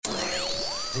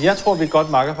Jeg tror, vi er et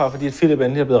godt makkerpar, fordi Philip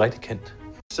endelig er blevet rigtig kendt.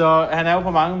 Så han er jo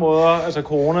på mange måder altså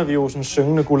coronavirusens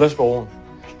syngende gullaschvogn,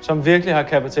 som virkelig har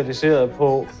kapitaliseret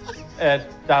på, at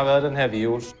der har været den her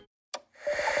virus.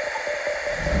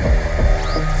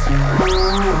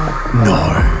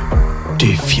 Nøj, det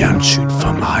er fjernsyn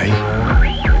for mig.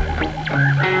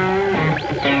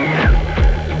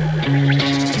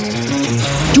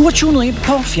 Du har tunet ind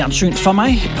på Fjernsyn for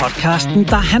mig, podcasten,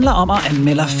 der handler om at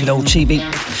anmelde Flow TV.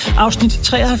 Afsnit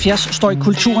 73 står i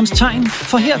kulturens tegn,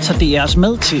 for her tager DR's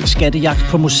med til skattejagt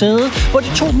på museet, hvor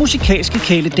de to musikalske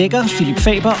kæledækker, Philip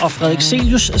Faber og Frederik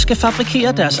Celius, skal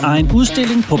fabrikere deres egen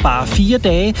udstilling på bare 4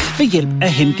 dage ved hjælp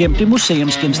af hengemte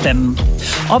museumsgenstande.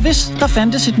 Og hvis der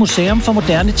fandtes et museum for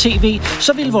moderne tv,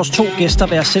 så ville vores to gæster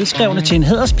være selvskrevne til en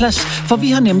hædersplads, for vi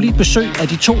har nemlig besøg af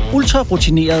de to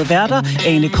ultrarutinerede værter,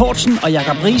 Ane Kortsen og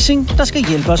Jakob Rising, der skal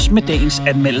hjælpe os med dagens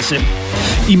anmeldelse.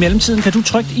 I mellemtiden kan du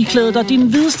trygt iklæde dig dine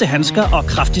hvideste handsker og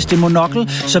kraftigste monokkel,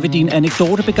 så vil din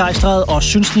anekdotebegejstrede og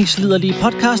synsningsliderlige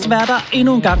podcastværter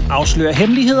endnu en gang afsløre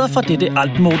hemmeligheder fra dette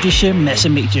altmodiske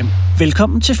massemedie.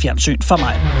 Velkommen til Fjernsyn for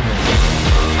mig.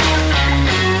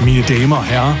 Mine damer og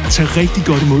herrer, tag rigtig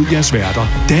godt imod jeres værter,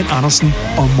 Dan Andersen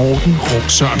og Morten Rum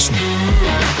Sørensen.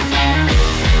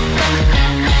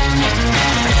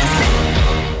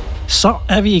 Så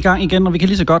er vi i gang igen, og vi kan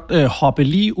lige så godt hoppe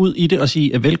lige ud i det og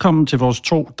sige velkommen til vores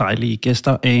to dejlige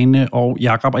gæster, Ane og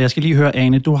Jakob. Og jeg skal lige høre,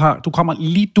 Ane, du kommer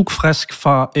lige dugfrisk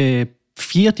fra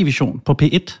 4. division på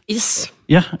P1. Yes.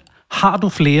 Ja. Har du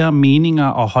flere meninger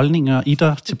og holdninger i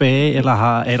dig tilbage, eller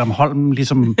har Adam Holm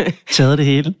ligesom taget det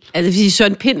hele? Altså, fordi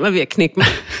Søren Pind var ved at knække mig.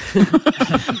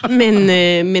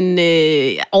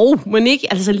 men ikke,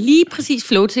 altså lige præcis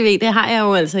Flow TV, det har jeg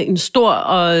jo altså en stor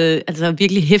og altså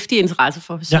virkelig heftig interesse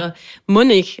for, så må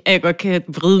ikke, at jeg godt kan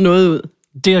vride noget ud.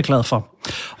 Det er jeg glad for.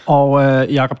 Og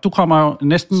Jakob, du kommer jo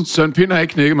næsten... Søren Pind har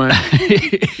ikke knækket mig.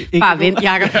 Bare vent,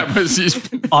 Jakob. Ja,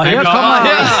 præcis. Og her kommer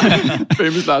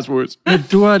Famous last words.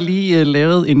 Du har lige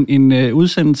lavet en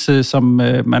udsendelse, som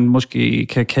man måske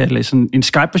kan kalde sådan en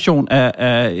Skype-version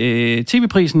af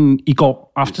TV-prisen i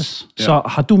går aftes. Ja. Så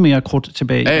har du mere krudt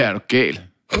tilbage? Ja, er du gal.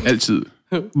 Altid.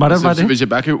 Hvordan var det? Hvis jeg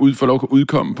bare kan få lov at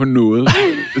udkomme på noget.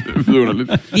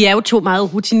 Vidunderligt. Vi er jo to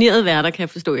meget rutinerede værter, kan jeg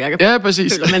forstå, Jakob. Ja,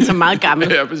 præcis. Føler man så meget gammel.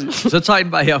 Ja, præcis. Så tager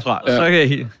den bare herfra. Ja. Så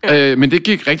kan jeg... Men det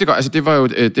gik rigtig godt. Altså, det var jo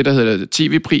det, der hedder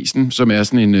TV-prisen, som er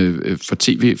sådan en for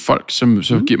tv-folk, som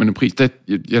så giver man en pris.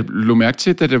 Jeg lå mærke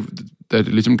til, da det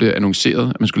ligesom blev annonceret,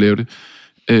 at man skulle lave det.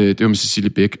 Det var med Cecilie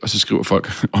Bæk, og så skriver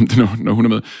folk om det, når hun er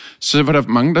med. Så var der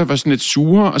mange, der var sådan lidt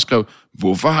sure og skrev,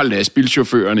 hvorfor har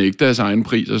lastbilchaufførerne ikke deres egen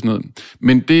pris og sådan noget.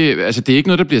 Men det er ikke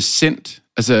noget, der bliver sendt.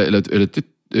 Altså,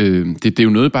 det er jo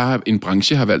noget, bare en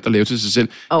branche har valgt at lave til sig selv.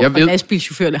 Og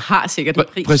lastbilchaufførerne har sikkert en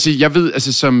pris. Præcis. Jeg ved,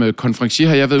 altså som konferencier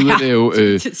har jeg været ude at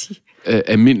lave...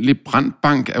 almindelig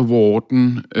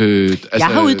Brandbank-awarden. Jeg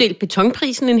har uddelt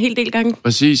Betonprisen en hel del gange.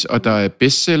 Præcis, og der er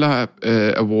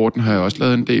Bestseller-awarden har jeg også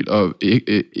lavet en del, og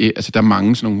altså der er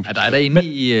mange sådan nogle... Ja, der er der inde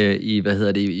i hvad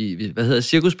hedder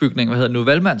cirkusbygningen, hvad hedder nu,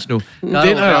 Valmands nu. Den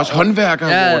er jo også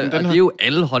håndværker-awarden. Ja, og det er jo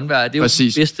alle håndværkere, det er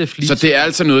præcis. Jo bedste flise. Så det er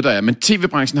altså noget, der er, men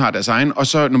tv-branchen har deres egen, og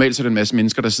så normalt så er der en masse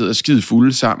mennesker, der sidder skide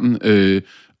fulde sammen,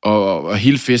 og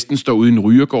hele festen står ude i en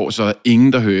rygergård, så er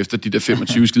ingen, der hører efter de der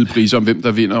 25 skide priser om, hvem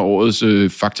der vinder årets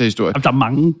faktahistorie. Der er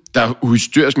mange. Der er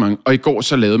hysterisk mange. Og i går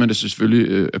så lavede man det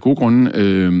selvfølgelig af gode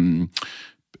grunde,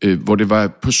 hvor det var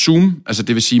på Zoom. Altså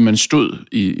det vil sige, at man stod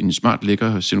i en smart,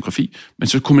 lækker scenografi, men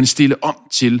så kunne man stille om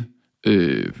til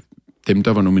dem,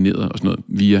 der var nomineret og sådan noget,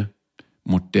 via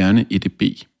moderne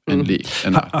EDB-anlæg.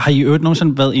 Har I øvrigt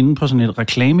nogensinde været inde på sådan et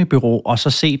reklamebureau, og så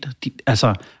set,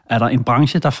 er der en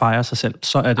branche, der fejrer sig selv,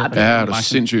 så er det... Ja, er du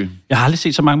sindssygt. Jeg har aldrig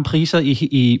set så mange priser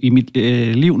i mit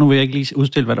liv. Nu vil jeg ikke lige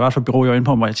udstille, hvad det var for et bureau, jeg var inde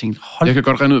på, hvor jeg tænkte, Jeg kan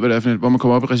godt regne ud, hvad det er for et, hvor man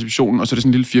kommer op i receptionen, og så er det sådan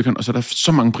en lille firkant, og så er der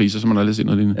så mange priser, som man aldrig set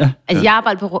noget lignende. Ja. Altså, jeg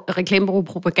arbejdede på reklamebureau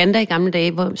Propaganda i gamle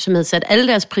dage, som havde sat alle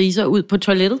deres priser ud på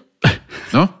toilettet.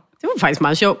 Nå? Det var faktisk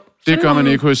meget sjovt. Det gør man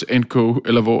ikke hos N.K.,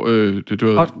 eller hvor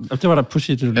det var da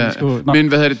pudsigt, det ja. Skulle... Men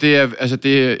hvad hedder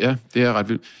det er ret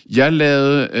vildt. Jeg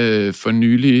lavede for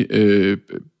nylig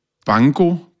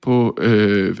banko på...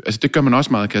 altså, det gør man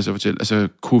også meget, kan jeg så fortælle. Altså,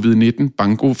 covid-19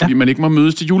 banko, fordi man ikke må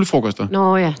mødes til julefrokoster.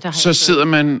 Nå ja, der har så sidder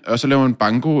man, og så laver man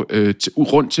banko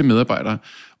rundt til medarbejdere.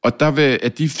 Og der vil,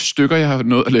 at de stykker, jeg har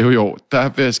nået at lave i år, det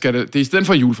er i stedet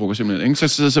for julefrokost simpelthen, ikke? Så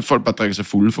sidder så folk bare drikker sig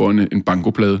fulde for en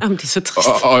bankoplade. Jamen, det er så trist.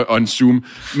 Og en Zoom.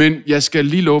 Men jeg skal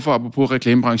lige love for, apropos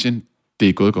reklamebranchen, det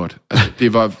er gået godt. Altså,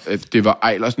 det var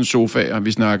Eilersens sofaer,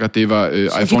 vi snakker. Det var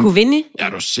så iPhone... de kunne vinde? Ja,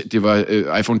 det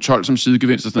var iPhone 12 som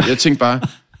sidegevinst og sådan noget. Jeg tænkte bare,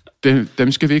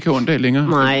 dem skal vi ikke have ondt af længere.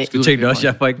 Nej. Du tænkte også,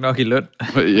 jeg får ikke nok i løn.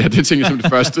 Ja, det tænkte jeg som det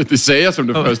første. Det sagde jeg som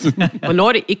det første. Hvornår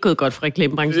er det ikke gået godt for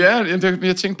reklamebranchen? Ja,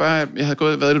 jeg tænkte bare, at jeg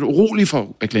havde været lidt urolig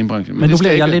for reklamebranchen. Men nu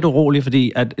bliver jeg lidt urolig,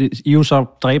 fordi at I jo så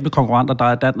dræbte konkurrenter, der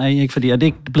er Dan, er I ikke? Fordi er det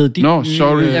ikke blevet dit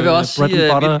sorry. Jeg vil også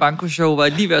sige, at mit bankoshow var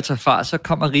lige ved at tage fart, så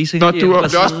kommer Rising Nå, du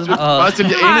også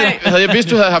havde jeg vidst,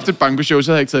 du havde haft et bankoshow,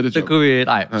 så havde jeg ikke taget det. Så kunne vi,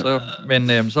 nej. Så,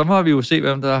 men så må vi jo se,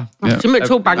 hvem der... Ja. Simpelthen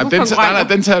 2 bankokonkurrenter. Nej,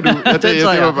 den tager du. Det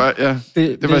var bare, ja.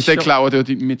 Det var jeg slet ikke klar over, det var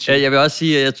din Mitchell. Ja, jeg vil også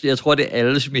sige, at jeg tror, det er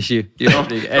alles Michi.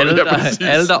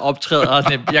 Alle, der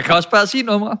optræder. Jeg kan også bare sige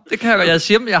numre. Det kan jeg. Jeg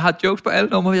siger dem, jeg har jokes på alle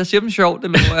numre. Jeg siger dem sjovt, det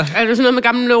lover jeg. Er det sådan noget med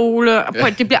gamle Ole?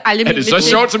 Det bliver aldrig min Mitchell. Er det så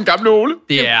sjovt som gamle Ole?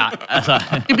 Det er, altså...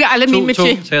 Det bliver aldrig min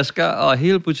Mitchell. 2 tasker, og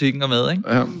hele butikken er med,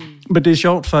 ikke? Ja. Men det er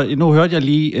sjovt, for nu hørte jeg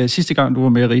lige sidste gang, du var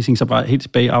med i Rising, så var helt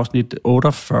tilbage i afsnit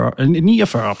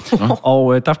 49.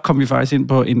 Og der kom vi faktisk ind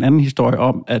på en anden historie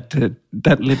om, at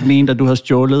Dan lidt mente, at du havde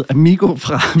stjålet Amigo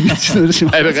fra mit.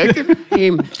 Er det rigtigt?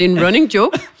 Det er en running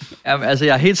joke. Jamen, altså,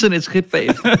 jeg er helt tiden et skridt bag.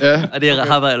 Ja. Og det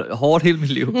har været hårdt hele mit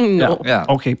liv.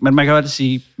 Ja. Okay, men man kan jo altid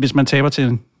sige, hvis man taber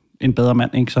til en bedre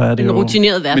mand, ikke, så er det en jo...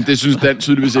 rutineret vært. Men det synes Dan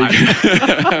tydeligvis ikke.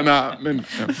 Nej,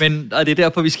 men og det er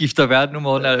derfor, vi skifter vært nu,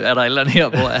 morgen. Er der et eller andet her,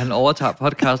 hvor han overtager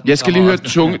podcasten? Jeg skal lige høre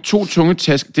 2 tunge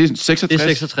tasker. Det er 66. Det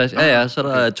er 66. Ja. Så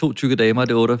der er 2 tykke damer,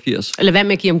 det er 88. Eller hvad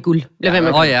med at give ham guld?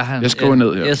 Jeg skriver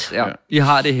ned her. Yes, ja. I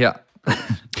har det her.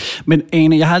 Men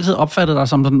Ane, jeg har altid opfattet dig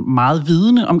som sådan meget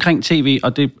vidende omkring tv,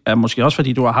 og det er måske også,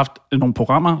 fordi du har haft nogle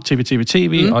programmer,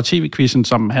 TV, og TV-quizzen,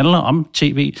 som handler om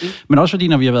tv, men også fordi,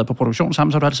 når vi har været på produktion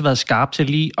sammen, så har du altid været skarp til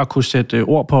lige at kunne sætte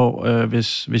ord på,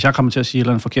 hvis jeg kommer til at sige et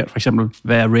eller andet forkert, for eksempel,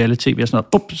 hvad er reality og sådan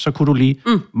noget, så kunne du lige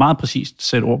meget præcist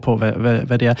sætte ord på,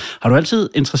 hvad det er. Har du altid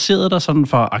interesseret dig sådan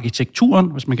for arkitekturen,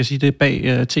 hvis man kan sige det,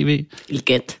 bag tv?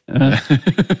 Elegant.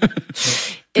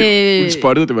 Du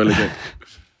spottede, det var elegant.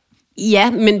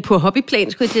 Ja, men på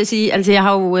hobbyplan, skulle jeg til at sige. Altså, jeg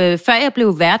har jo, før jeg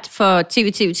blev vært for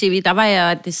TV, der var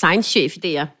jeg designchef i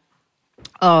DR.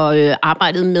 Og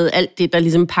arbejdede med alt det, der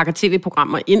ligesom pakker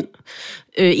tv-programmer ind.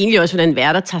 Egentlig også, hvordan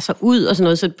værter tager sig ud og sådan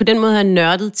noget. Så på den måde har jeg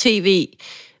nørdet tv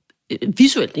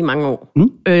visuelt i mange år.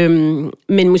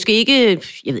 Men måske ikke,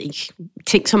 jeg ved ikke,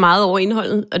 tænkt så meget over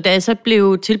indholdet. Og da jeg så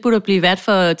blev tilbudt at blive vært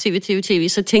for TV,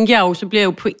 så tænkte jeg jo, så bliver jeg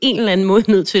jo på en eller anden måde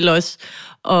nødt til også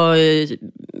at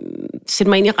sætte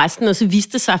mig ind i resten, og så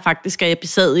viste det sig faktisk, at jeg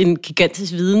besad en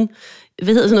gigantisk viden.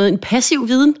 Hvad hedder sådan noget? En passiv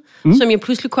viden, som jeg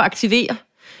pludselig kunne aktivere.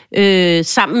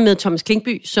 Sammen med Thomas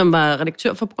Klinkby, som var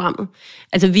redaktør for programmet.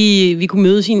 Altså, vi kunne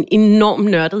mødes i en enorm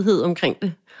nørdethed omkring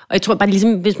det. Og jeg tror bare,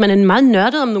 ligesom, hvis man er meget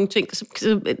nørdet om nogle ting,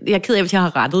 så jeg er ked af, hvis jeg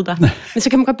har rettet dig. Men så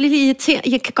kan man godt blive irriteret.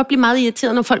 Jeg kan godt blive meget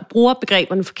irriteret, når folk bruger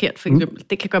begreberne forkert, for eksempel.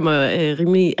 Det kan gøre mig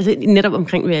rimelig... Altså, netop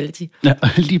omkring reality. Ja,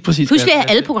 lige præcis. Pludselig er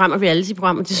alle programmer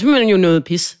reality-programmer. Det er simpelthen jo noget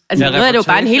pis. Altså, noget er det jo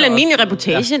bare en helt almindelig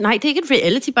reportage. Ja. Nej, det er ikke et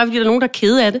reality, bare fordi der er nogen, der er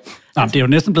kede af det. Nej, det er jo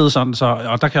næsten blevet sådan, så,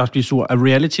 og der kan jeg også blive sur, at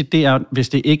reality, det er, hvis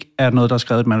det ikke er noget, der er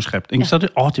skrevet et manuskript, ikke? Så er det,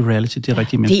 det er reality, det er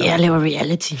rigtige mennesker. Det er at lave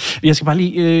reality. Jeg skal bare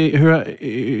lige høre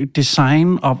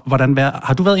design, og hvordan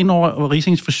har du været inde over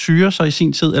Risings frisyre så i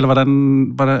sin tid, eller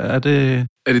hvordan er det...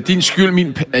 Er det din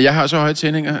skyld, jeg har så høje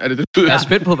tændinger? Er det jeg er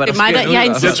spændt på, hvad der sker nu.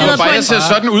 Jeg tror bare, jeg ser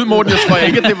sådan ud, Morten. Jeg tror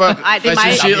ikke, at det var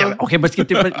regisseret. Okay, måske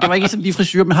det var ikke sådan lige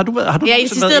frisyre, men har du jeg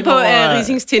insisterede på, at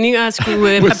Risings tændinger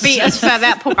skulle barberes før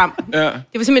hver program. Ja. Det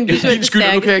var simpelthen visuelt din skyld,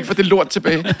 nu kan jeg ikke få det lort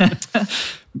tilbage.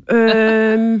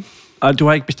 Og du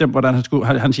har ikke bestemt, hvordan han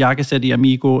skulle hans jakkesæt i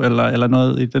Amigo, eller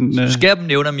noget i den... Du skal dem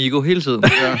nævne Amigo hele tiden.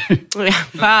 Ja,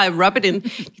 bare rub it in.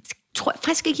 Jeg tror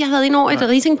faktisk ikke, jeg havde ind over et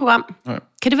Rising-program. Nej.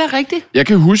 Kan det være rigtigt? Jeg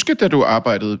kan huske, da du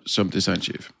arbejdede som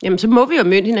designchef. Jamen, så må vi jo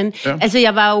møde hinanden. Ja. Altså,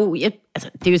 jeg var jo...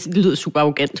 det lyder super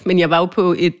arrogant, men jeg var jo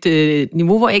på et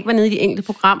niveau, hvor jeg ikke var nede i de enkelte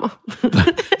programmer.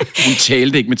 Hun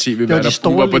talte ikke med tv-værter,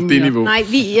 hun var på det niveau. Nej,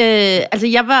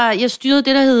 jeg styrede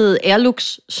det, der hed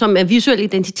Airlux, som er visuelle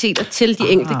identiteter til de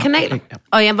enkelte kanaler. Okay, ja.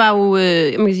 Og jeg var jo,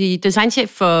 jeg kan sige, designchef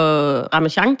for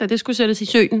Ramachan, da det skulle sættes i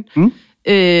søen.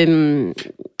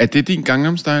 Er det din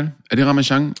Gangnam Style? Er det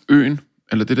Ramachan øen?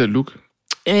 Eller det der look?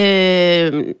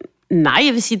 Nej,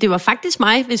 jeg vil sige, det var faktisk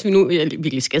mig, hvis vi nu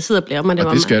virkelig skal sidde og blære mig.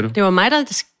 Det var mig, der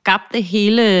skabte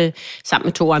hele, sammen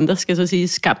med 2 andre, skal jeg så sige,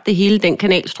 skabte hele den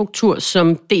kanalstruktur,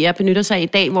 som DR benytter sig af i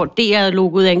dag, hvor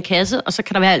DR-logoet er en kasse, og så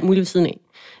kan der være alt muligt ved siden af.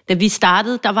 Da vi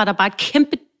startede, der var der bare et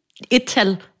kæmpe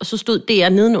et-tal, og så stod DR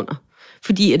nedenunder.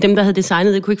 Fordi dem, der havde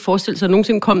designet det, kunne ikke forestille sig, at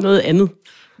nogensinde kom noget andet.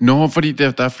 Fordi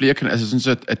der er flere kanaler, altså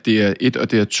sådan, at det er 1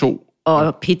 og det er 2.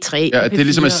 Og P3. Ja, det er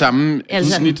ligesom af samme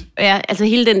snit. Ja, altså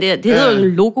hele den der, det hedder jo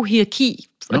en logo-hierarki,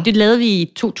 og det lavede vi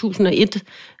i 2001,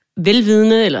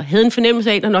 velvidende, eller havde en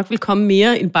fornemmelse af, at der nok ville komme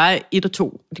mere end bare 1 og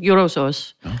 2. Det gjorde der jo så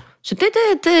også. Ja. Så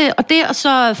det, og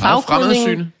så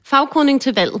fagkodning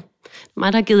til valget.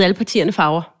 Mig, der har givet alle partierne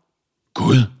farver.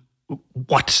 Gud.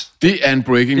 What? Det er en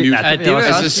breaking news. Ja, det er også,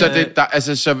 altså, så det, der,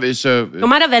 altså, så Det var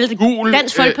mig, der valgte gul,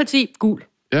 Dansk Folkeparti, gul.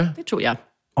 Ja. Det tog jeg.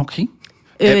 Okay.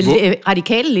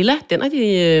 Radikale lilla, den er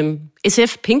de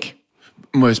SF pink.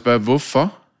 Må jeg spørge,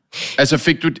 hvorfor? Altså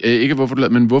fik du, ikke hvorfor du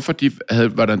lavede, men hvorfor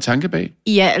var der en tanke bag?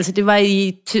 Ja, altså det var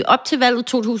op til valget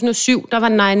 2007, der var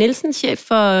Naja Nielsen chef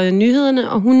for nyhederne,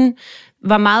 og hun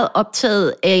var meget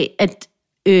optaget af, at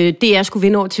DR skulle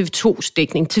vinde over TV2's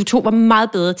dækning. TV2 var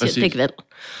meget bedre til at dække valg.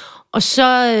 Og så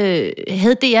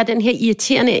havde DR den her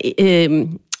irriterende...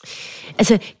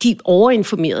 Altså, de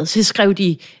overinformerede. Så skrev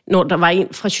de, når der var en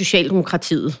fra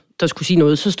Socialdemokratiet, der skulle sige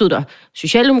noget, så stod der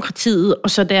Socialdemokratiet, og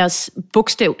så deres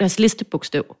bogstav, deres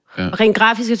listebogstav. Ja. Og rent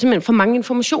grafisk er simpelthen for mange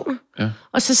informationer. Ja.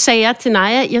 Og så sagde jeg til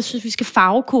Naja, jeg synes, vi skal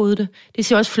farvekode det. Det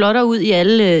ser også flottere ud i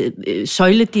alle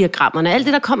søjlediagrammerne. Alt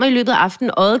det, der kommer i løbet af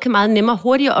aftenen, øjet kan meget nemmere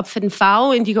hurtigere opfatte en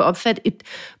farve, end de kan opfatte et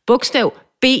bogstav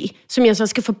B, som jeg så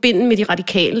skal forbinde med de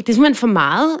radikale. Det er simpelthen for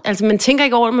meget. Altså, man tænker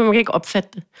ikke over det, men man kan ikke opfatte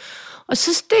det. Og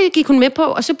så det gik hun med på,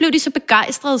 og så blev de så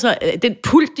begejstrede, så den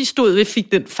pult, de stod ved,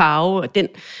 fik den farve, og den,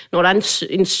 når der er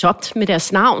en sopt med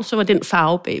deres navn, så var den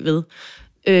farve bagved.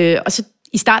 Og så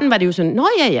i starten var det jo sådan,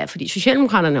 ja, fordi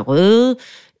Socialdemokraterne er røde,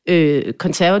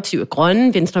 konservative er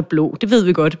grønne, venstre er blå, det ved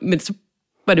vi godt, men så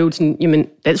var det jo sådan, jamen,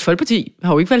 Dansk Folkeparti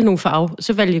har jo ikke valgt nogen farve,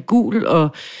 så valgte jeg gul, og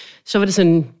så var det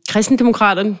sådan,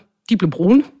 Kristendemokraterne, de blev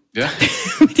brune. Ja.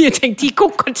 Fordi jeg tænkte, de er i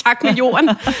god kontakt med jorden.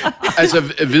 Altså,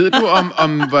 ved du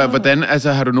om hvordan,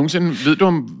 altså har du nogensinde, ved du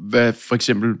om, hvad for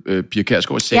eksempel Pia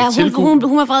Kjærsgaard sagde til gul?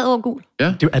 Hun var vred over gul. Ja.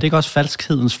 Er det ikke også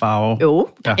falskhedens farve? Jo,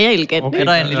 det er elegant. Okay,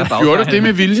 der er en lille baggrund. Gjorde du det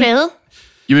med vilje? Klæde.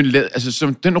 Jamen, altså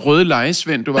som den røde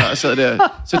lejesvend, du var og sad der,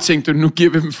 så tænkte du, nu giver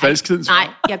vi dem falskhedens farve.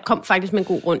 Nej, jeg kom faktisk med en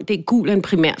god grund. Det er gul er en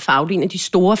primær farve. Det er en af de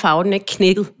store farver, den er ikke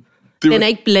knækket. Den er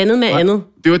ikke blandet med andet.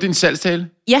 Det var din salgstale?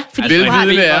 Ja, fordi du har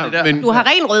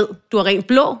ren rød, du har ren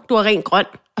blå, du har ren grøn,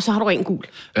 og så har du ren gul.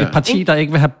 Et parti, der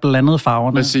ikke vil have blandet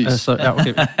farverne. Præcis. Altså, ja,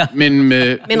 okay.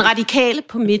 Men radikale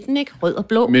på midten, ikke? Rød og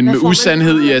blå. Men med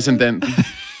usandhed i ascendanten.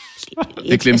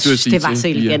 Det glemte du at sige. Det var så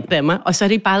elegant af mig. Og så er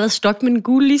det bare lavet stok med den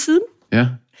gule lige siden. Ja.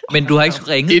 Men du har ikke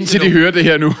ringet indtil de hører det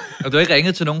her nu. Og du har ikke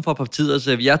ringet til nogen fra partiet,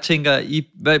 så jeg tænker,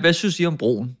 hvad synes I om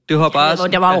broen? Det var bare...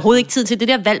 Der var overhovedet ikke tid til det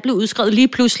der valg blev udskrevet lige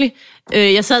pludselig.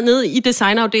 Jeg sad nede i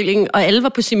designafdelingen, og alle var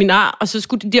på seminar, og så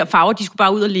skulle de der farver, de skulle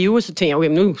bare ud og leve, og så tænkte jeg, okay,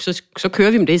 nu så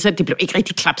kører vi med det, så det blev ikke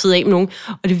rigtig klapset af med nogen.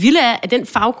 Og det vilde er, at den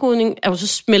farvekodning er jo så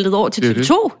smeltet over til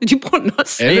TV2. De bruger den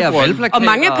også. Og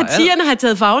mange af partierne har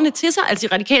taget farverne til sig. Altså,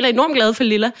 de radikale er enormt glade for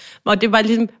lilla, og det var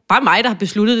ligesom bare mig, der har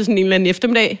besluttet det sådan en eller anden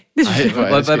eftermiddag.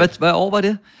 Hvad år var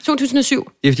det?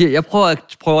 2007. Jeg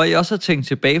prøver I også at tænke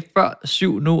tilbage før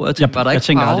 7 nu, og var der ikke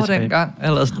farver dengang?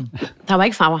 Eller sådan? Der var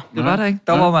ikke farver. Det var der ikke.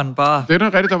 Der var man bare... Det er da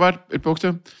rigtigt, der var et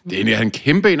bogstav. Det er egentlig en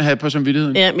kæmpe en at have på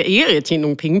samvittigheden. Ja, men ikke at tjene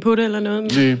nogle penge på det eller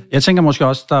noget. Nej. Jeg tænker måske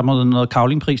også, der er noget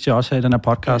Cavlingpris til også her i den her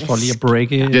podcast, for lige at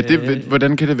breake... Ja,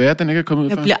 hvordan kan det være, at den ikke er kommet ud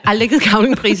fra? Jeg bliver aldrig givet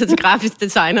Cavlingpriser til grafisk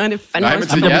designerne. Nej, men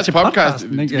til jeres podcast,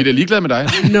 vi er da ligeglade med dig.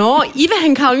 Nå, I vil have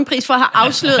en Cavlingpris for at have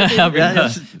afsløret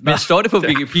det. Men står det på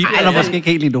Wikipedia? Eller måske ikke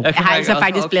helt lige nu. Jeg har altså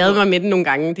faktisk blædet mig med den nogle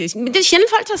gange. Men det er sjældent,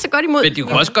 folk tager så godt imod. Men det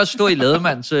kunne også godt stå i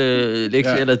Lademands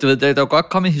lektie, eller du ved, der var godt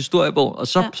kommet en historiebog, og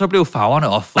så blev farverne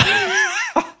offret.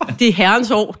 Det er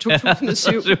herrens år,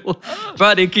 2007.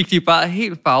 Før det gik de bare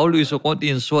helt farveløse rundt i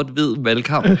en sort-hvid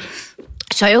valgkamp.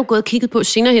 Så er jeg jo gået og kigget på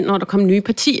senere hen, når der kom nye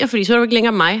partier, fordi så er det jo ikke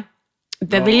længere mig.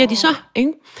 Hvad vælger de så?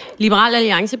 Ikke? Liberal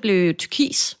Alliance blev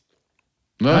turkis.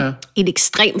 Ja. En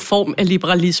ekstrem form af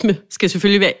liberalisme skal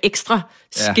selvfølgelig være ekstra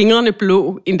skingrende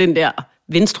blå end den der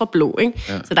venstreblå. Ikke?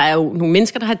 Ja. Så der er jo nogle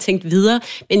mennesker, der har tænkt videre.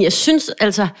 Men jeg synes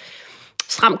altså,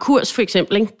 Stram Kurs for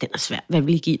eksempel, ikke? Den er svær. Hvad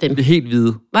vil I give dem? Det er helt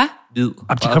hvide. Hvad? Hvid.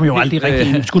 De kom jo aldrig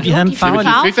rigtig. Skulle de have en farve? De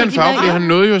fik den farve, fordi han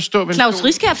nåede jo at stå ved Claus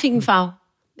Riskær fik en farve.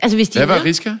 Altså, hvis de hvad var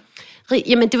Riskær?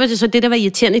 Jamen, det var så det, der var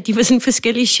irriterende. De var sådan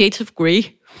forskellige shades of grey.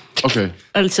 Okay.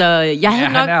 Altså,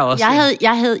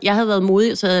 jeg havde været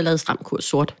modig, og så havde jeg lavet Stram Kurs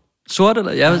sort. Sort,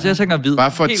 eller? Jeg tænker hvid.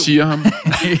 Bare for at tire ham.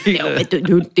 Det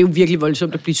er jo virkelig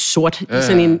voldsomt at blive sort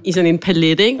i sådan en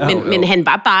palette, ikke? Men han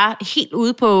var bare helt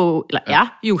ude på, eller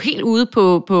er jo helt ude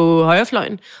på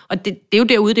højrefløjen. Og det er jo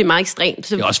derude, det er meget ekstremt.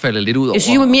 Så det er også faldet lidt ud over. Jeg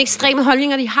synes jo, mere ekstreme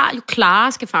holdninger de har, jo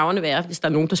klarere skal farverne være, hvis der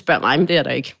er nogen, der spørger mig, men det er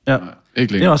der ikke. Ja.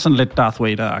 Ikke det er også sådan lidt Darth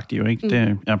Vader-agtigt, jo, ikke?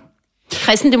 Det, ja.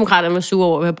 Kristendemokraterne var sure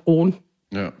over at være brune.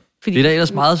 Ja. Fordi det er da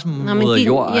ellers meget som mod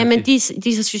jord. Ja, men de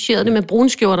associerede det med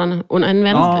brunskjorterne under 2.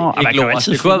 verdenskrig. Ikke lort.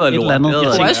 Det kunne have været lort.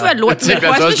 Det kunne også være lort. Jeg tænkte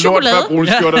altså også lort før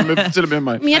brunskjorterne med, til med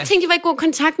mig. Men jeg tænkte, de var i god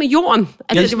kontakt med jorden.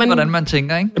 Altså, det var hvordan man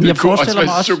tænker, ikke? Jeg forestiller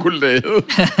mig også chokolade.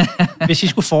 Hvis I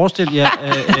skulle forestille jer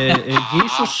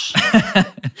Jesus.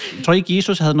 Tror I ikke,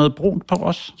 Jesus havde noget brunt på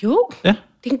os? Jo. Ja.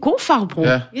 Det er en god farve brun.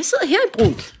 Ja. Jeg sidder her i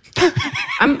brun.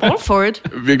 I'm all for it.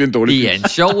 Virkelig en dårlig Det er en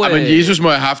sjov... men Jesus må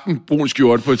have haft en brun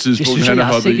skjorte på et Det tidspunkt, synes han jeg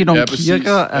har har hoppet set i. i nogle præcis.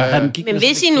 kirker, at han gik Men med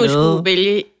hvis I sådan nu et klæde. skulle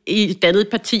vælge i et andet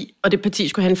parti, og det parti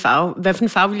skulle have en farve, hvad for en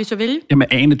farve ville I så vælge? Jamen,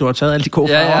 Ane, du har taget alle de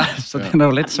gode Ja, farver, ja. så den er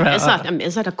jo lidt svær. Der er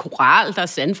masser, der er koral, der er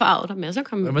sandfarve, der er masser at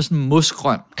komme Hvad med. med sådan en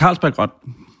musgrøn? Carlsberg grøn.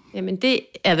 Jamen, det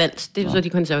er valgt. Det er jo så de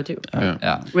konservative. Ja.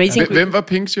 Racing Hvem var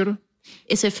Pink, siger du?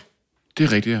 SF. Det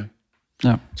er rigtigt, ja.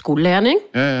 Ja. Skolelærerne, ikke?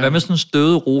 Ja. Hvad med sådan en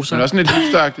støde rosa? Men også sådan lidt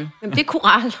hipsteragtigt. Jamen, det er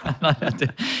koral.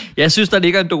 Jeg synes, der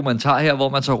ligger en dokumentar her, hvor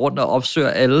man tager rundt og opsøger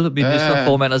alle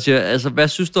ministerformand og siger, altså, hvad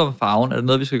synes du om farven? Er det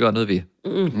noget, vi skal gøre noget ved?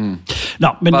 Nå,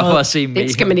 men Bare for noget, at se med.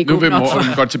 Den skal man ikke Nu vil åbne op for.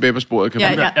 Morten godt tilbage på sporet, kan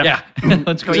man. Ja. Ja,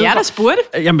 Det var jer, der spurgte.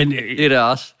 jamen, det er det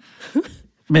også.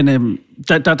 men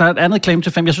der er et andet claim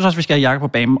til 5. Jeg synes også, vi skal have Jakob på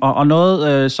banen. Og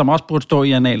noget, som også burde stå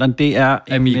i annalerne, det er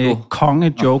Amigo. en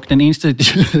konge-joke. Den eneste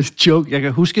joke, jeg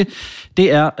kan huske,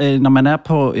 det er, når man er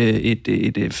på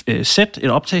et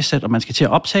optagssæt, og man skal til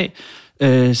at optage,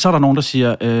 så er der nogen, der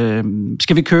siger,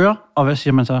 skal vi køre? Og hvad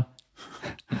siger man så?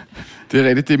 Det er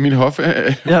rigtigt, det er min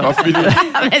hofvideo.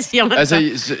 Hvad siger man så?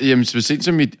 Altså, jamen, så sent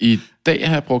som i dag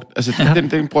har jeg brugt, altså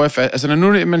den bruger jeg fast. Altså, når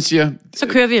nu man siger, Så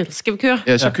kører vi. Skal vi køre?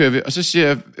 ja, så kører vi, og så siger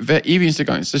jeg, hver evig eneste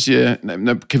gang, så siger jeg,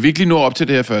 kan vi ikke lige nå op til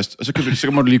det her først? Og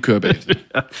så må du lige køre bagefter.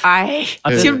 Ej,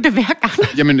 siger du det hver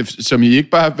gang? Jamen, som I ikke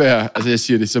bare være, altså jeg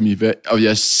siger det som I hver, og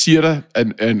jeg siger dig,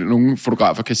 at nogle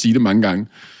fotografer kan sige det mange gange.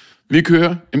 Vi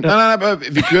kører. Jamen, nej,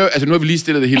 vi kører. Altså, nu har vi lige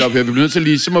stillet det hele op her. Vi bliver nødt til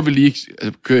lige, så må vi lige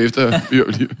køre efter.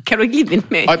 Kan du ikke lige vente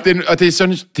med? Og det er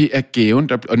sådan, det er gaven,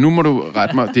 og nu må du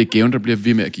rette mig, det er gaven, der bliver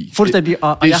ved med at give. Fuldstændig.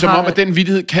 Og Det er jeg som har- om, at den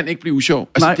vittighed kan ikke blive usjov.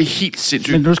 Altså, Nej. det er helt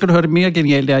sindssygt. Men nu skal du høre det mere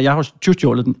genialt, det er, jeg har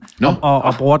tyvstjålet den,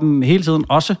 og bruger den hele tiden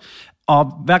også.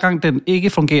 Og hver gang den ikke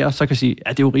fungerer, så kan jeg sige,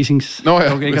 at det er jo Risings. Nå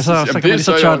ja, Okay, og præcis. så Jamen, kan det man er lige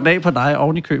så så tørre jo- den af på dig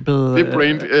oven i købet. Det er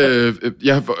brand.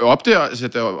 Jeg opdager, altså,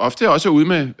 der er ofte også ude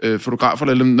med fotografer,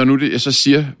 eller når nu det, jeg så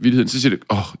siger vittigheden, så siger det,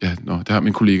 det har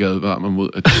min kollega advaret mig mod,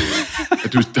 at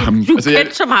du er ham. Du er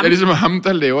kendt som ham. Jeg er ligesom ham,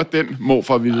 der laver den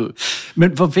morfar-vittighed.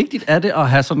 Men hvor vigtigt er det at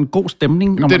have sådan en god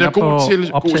stemning, når Den man er god på til god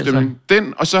optagelser? stemning.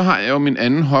 Den, og så har jeg jo min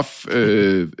anden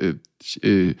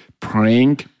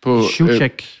prank på...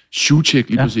 Shoecheck. Shoecheck,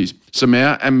 lige præcis. Som er,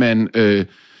 at man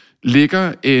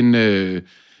lægger en... det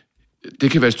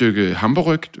kan være et stykke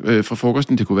hamburgerryg fra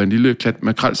frokosten, det kunne være en lille klat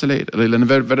makrelsalat, eller et eller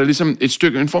andet, hvad der ligesom et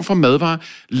stykke, en form for madvare,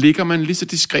 ligger man lige så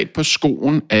diskret på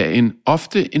skoen af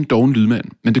ofte en doven lydmand,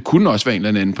 men det kunne også være en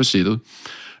eller anden på sættet.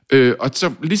 Og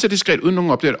så lige så diskret, uden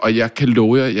nogen opdager, og jeg kan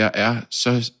love jer, jeg er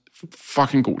så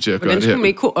fucking god til at gøre Hvordan det skulle her. man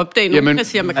ikke kunne opdage nogen, der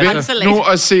siger makrelsalat? Nu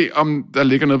og se, om der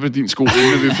ligger noget på din sko,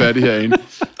 inden vi er færdige herinde.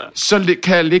 Så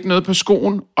kan jeg lægge noget på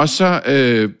skoen, og så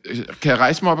kan jeg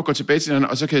rejse mig op og gå tilbage til den,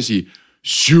 og så kan jeg sige,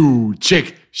 shoe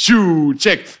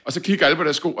check, og så kigger alle på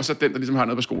deres sko, og så den, der ligesom har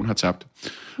noget på skoen, har tabt.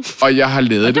 Og jeg har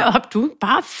lavet det. Op, du er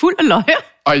bare fuld af løjer.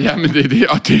 Og ja, men det er det,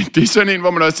 og det er sådan en,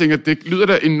 hvor man også tænker, det lyder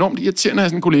da enormt irriterende at have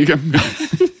sådan en kollega.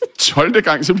 12.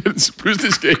 gang, så bliver det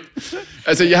pludselig skægt.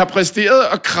 Altså, jeg har præsteret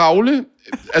at kravle,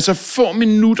 altså få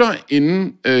minutter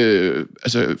inden,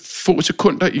 få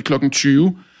sekunder i klokken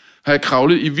 20, har jeg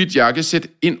kravlet i hvidt jakkesæt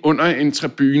ind under en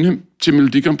tribune til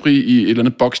Melodi Grand Prix i et eller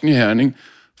andet boksen i Herning,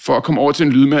 for at komme over til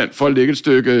en lydmand, for at lægge et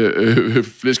stykke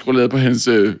flæskrullade på hans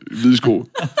hvide sko.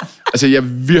 Altså, jeg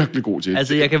er virkelig god til det.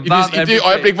 Altså, jeg kan I varmt det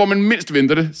øjeblik, hvor man mindst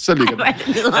venter det, så ligger det.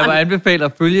 Jeg vil anbefale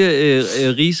at følge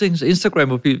Risings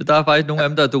Instagram-profil. Der er faktisk nogle af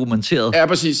dem, der er dokumenteret. Ja,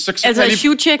 præcis. Så Altså kan jeg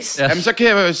shoe checks. Ja. Jamen, så kan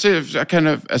jeg se,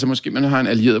 altså måske man har en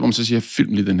allieret, hvor man så siger,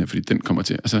 film lige den her, fordi den kommer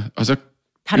til. Altså, og så...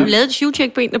 Har du lavet et shoe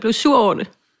check på en, der blev sur over det?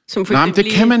 Som for Nej, men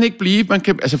eksempel det kan man ikke blive. Man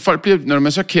kan, altså folk bliver, når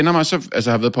man så kender mig, så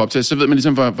har været på optagelse, så ved man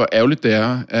ligesom, hvor ærgerligt det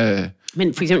er.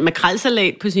 Men for eksempel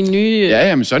makrelsalat på sin nye...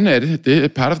 Ja, men sådan er det. Det er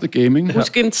part of the gaming.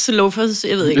 Muskens loafers,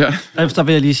 jeg ved ikke. Ja. Så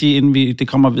vil jeg lige sige, inden det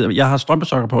kommer videre, jeg har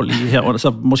strømpesokker på lige herunder,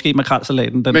 så måske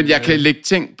makrelsalaten. Den, Men jeg kan lægge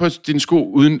ting på dine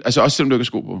sko, uden, altså også selvom du ikke har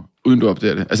sko på, uden du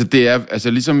opdager det. Altså det er,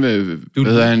 altså ligesom, hvad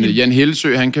hedder han, Jan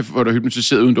Hellesø, han kan få dig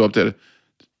hypnotiseret, uden du opdager det.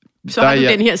 Så har du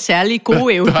den her særlige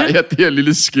gode evne. Der er jeg det her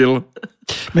lille skill.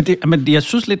 Men jeg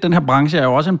synes lidt, den her branche er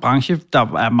jo også en branche, der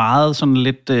er meget sådan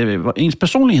lidt ens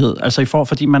personlighed. Altså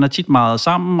fordi man er tit meget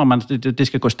sammen, og det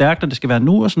skal gå stærkt, og det skal være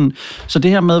nu og sådan. Så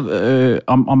det her med,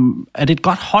 er det et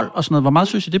godt hold og sådan noget, hvor meget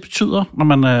synes I, det betyder, når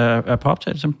man er på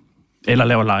optagelse? Eller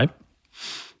laver live?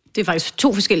 Det er faktisk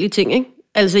 2 forskellige ting, ikke?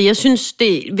 Altså, jeg synes,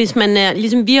 hvis man er...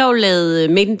 Ligesom vi har jo lavet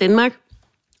Made in Denmark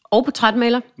og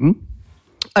portrætmaler.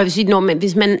 Og jeg vil sige,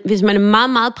 hvis man er meget,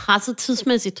 meget presset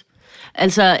tidsmæssigt,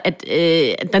 altså at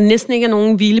der næsten ikke er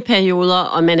nogen hvileperioder,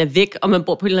 og man er væk, og man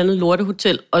bor på et eller andet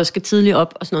lortehotel, og skal tidligt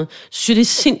op og sådan noget, så synes jeg, det er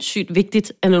sindssygt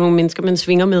vigtigt, at der er nogle mennesker, man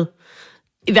svinger med.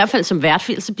 i hvert fald som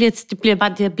værtfilm, så bliver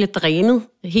det bliver drænet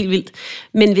helt vildt.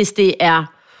 Men hvis det er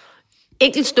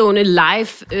enkeltstående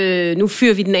live, nu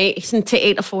fyrer vi den af, sådan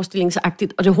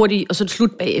teaterforestillingsagtigt, og det er hurtigt, og så er det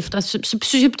slut bagefter, så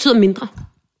synes jeg, det betyder mindre.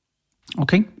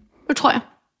 Okay. Det tror jeg.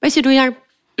 Hvad siger du, Jacob?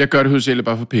 Jeg gør det hovedsageligt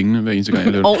bare for pengene, hver eneste gang,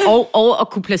 jeg laver det. Og at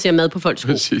kunne placere mad på folks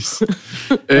sko. Præcis.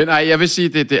 Nej, jeg vil sige,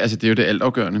 det er jo det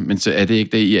altafgørende, men så er det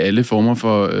ikke det i alle former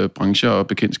for brancher og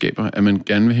bekendtskaber, at man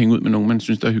gerne vil hænge ud med nogen, man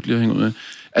synes, der er hyggeligt at hænge ud med.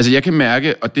 Altså, jeg kan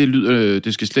mærke, og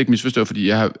det skal slet ikke misforstå, fordi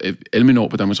jeg har alle mine år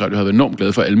på Danmarks Radio har været enormt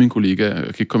glad for alle mine kollegaer. Jeg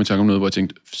kan ikke komme i tanke om noget, hvor jeg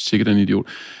tænkte, sikkert en idiot.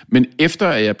 Men efter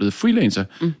at jeg er blevet freelancer,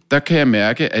 der kan jeg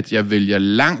mærke, at jeg vælger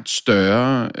langt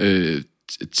større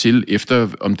til efter,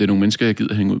 om det er nogle mennesker, jeg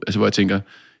gider hænge ud. Altså, hvor jeg tænker,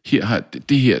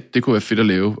 det kunne være fedt at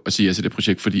lave og sige altså det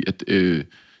projekt, fordi at,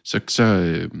 så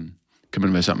kan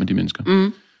man være sammen med de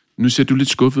mennesker. Nu ser du lidt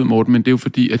skuffet, Morten, men det er jo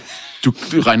fordi, at du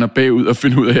regner bagud og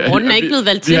finder ud af, at Morten er ikke blevet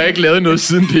valgt til. Vi har ikke lavet noget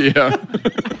siden det her.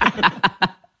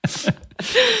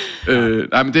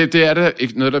 Nej, men det er der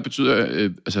ikke noget, der betyder...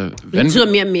 det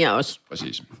betyder mere og mere også.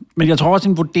 Præcis. Men jeg tror også,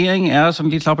 en vurdering er sådan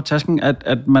lidt klar på tasken,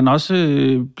 at man også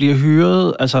bliver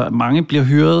hyret, altså mange bliver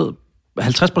hyret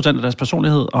 50% af deres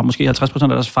personlighed, og måske 50% af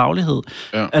deres faglighed.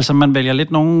 Ja. Altså, man vælger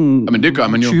lidt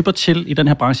nogle typer til i den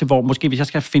her branche, hvor måske, hvis jeg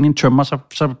skal finde en tømrer,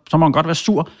 så må man godt være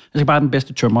sur. Jeg skal bare have den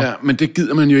bedste tømrer. Ja, men det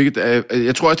gider man jo ikke.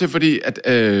 Jeg tror også, det er fordi,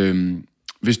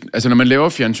 at når man laver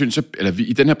fjernsyn,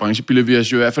 i den her branche, bilder vi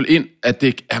os jo i hvert fald ind, at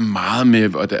det er meget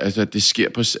med, og det sker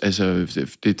på,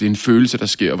 det er en følelse, der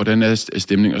sker, og hvordan er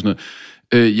stemning og sådan noget.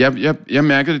 Jeg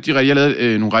mærkede det direkte. Jeg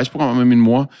lavede nogle rejseprogrammer med min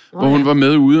mor, hvor hun var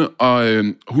med ude, og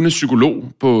hun er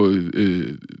psykolog på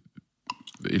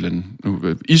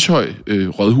Ishøj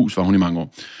Rådhus, var hun i mange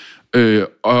år.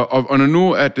 Og når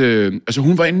nu,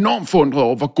 hun var enormt forundret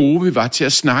over, hvor gode vi var til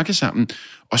at snakke sammen,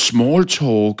 og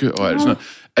smalltalke og alt sådan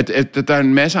noget. At der er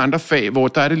en masse andre fag, hvor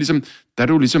der er det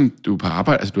ligesom, du er på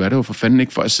arbejde, altså du er der jo for fanden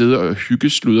ikke for at sidde og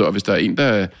hyggesluder, og hvis der er en, der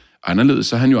er anderledes,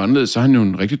 så er han jo anderledes, så er han jo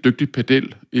en rigtig dygtig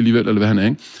pedel alligevel, eller hvad han er,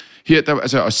 ikke?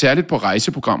 Her, og særligt på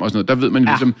rejseprogrammer og sådan noget, der ved man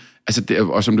ligesom,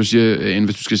 og som du siger,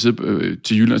 hvis du skal sidde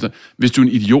til Jylland og sådan noget, hvis du er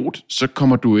en idiot, så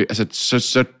kommer du,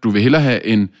 så du vil hellere have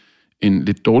en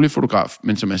lidt dårlig fotograf,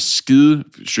 men som er skide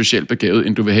socialt begavet,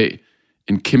 end du vil have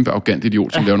en kæmpe arrogant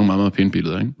idiot, som laver nogle meget, meget pæne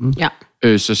billeder, ikke? Ja.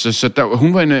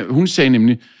 Så hun sagde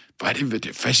nemlig, hvor er det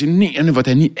fascinerende,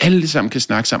 hvordan I alle sammen kan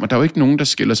snakke sammen, og der er jo ikke nogen, der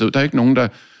skiller sig ud, der er ikke nogen, der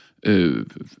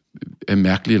er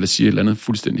mærkelige, eller siger et eller andet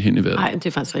fuldstændig hen i vejret. Nej, det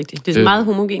er faktisk rigtigt. Det er så meget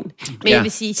homogent. Men jeg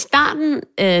vil sige, i starten,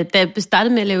 da jeg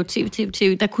startede med at lave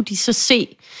tv, der kunne de så se,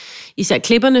 især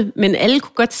klipperne, men alle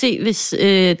kunne godt se, hvis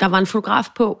der var en fotograf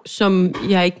på, som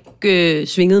jeg ikke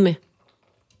svingede med.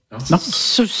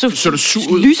 Så du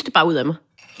sur ud? Lyste bare ud af mig.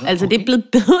 Altså, det er blevet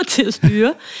bedre til at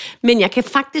styre. Men jeg kan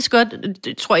faktisk godt,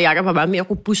 det tror jeg, Jacob var meget mere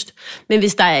robust, men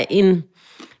hvis der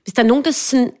er nogen, der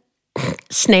sådan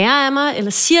snærer af mig,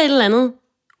 eller siger et eller andet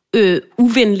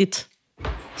uvenligt,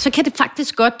 så kan det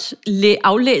faktisk godt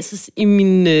aflæses i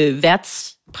min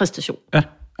værtspræstation. Ja,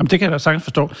 jamen, det kan jeg da sagtens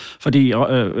forstå, fordi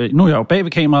nu er jeg jo bag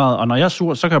ved kameraet, og når jeg er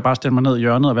sur, så kan jeg bare stille mig ned i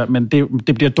hjørnet, men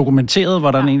det bliver dokumenteret,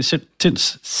 hvordan en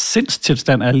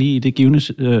sindstilstand er lige i det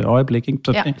givende øjeblik. Ikke?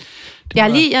 Så jeg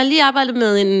har lige arbejdet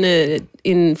med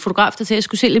en fotograf, der sagde, at jeg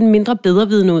skulle se lidt mindre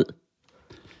bedrevidende ud.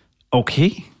 Okay.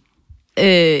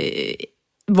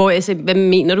 Hvor jeg sagde, hvad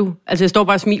mener du? Altså, jeg står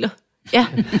bare og smiler. Ja.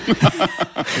 Det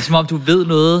er som om, du ved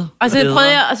noget. Og så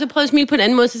prøvede jeg at smile på en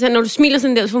anden måde, så sagde jeg, når du smiler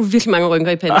sådan der, så får du virkelig mange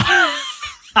rynker i panden.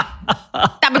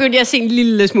 Der begyndte jeg at se en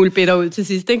lille smule bitter ud til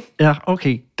sidst, ikke? Ja,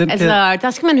 okay.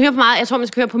 Der skal man høre på meget. Jeg tror, man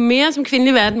skal høre på mere som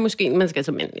kvindelig verden, måske, end man skal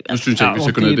som mandlig verden. Nu synes jeg ikke,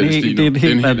 vi skal gå ned i den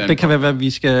stil. Det kan være, at vi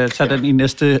skal tage den i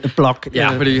næste blok. Ja,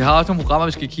 fordi vi har også nogle programmer,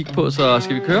 vi skal kigge på, så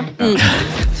skal vi køre? Ja.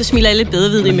 Så smiler jeg lidt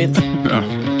bedre ved imens. Ja.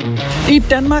 I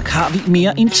Danmark har vi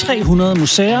mere end 300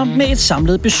 museer med et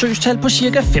samlet besøgstal på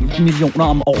ca. 15 millioner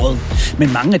om året.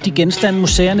 Men mange af de genstande,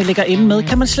 museerne ligger inde med,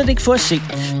 kan man slet ikke få at se.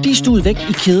 De er stuet væk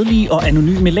i kedelige og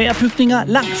anonyme lagerbygninger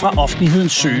langt fra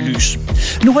offentlighedens søgelys.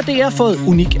 Nu har DR fået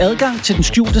unik adgang til den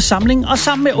skjulte samling, og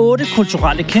sammen med 8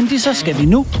 kulturelle kendiser skal vi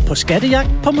nu på skattejagt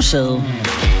på museet.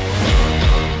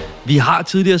 Vi har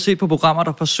tidligere set på programmer,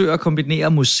 der forsøger at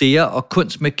kombinere museer og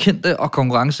kunst med kendte og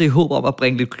konkurrence i håb om at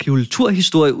bringe lidt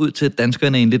kulturhistorie ud til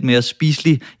danskerne i en lidt mere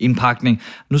spiselig indpakning.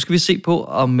 Nu skal vi se på,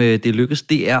 om det lykkes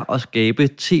DR at skabe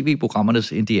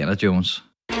tv-programmernes Indiana Jones.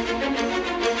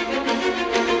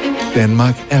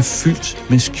 Danmark er fyldt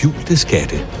med skjulte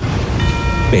skatte.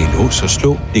 Bag lås og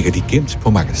slå ligger de gemt på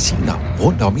magasiner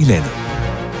rundt om i landet.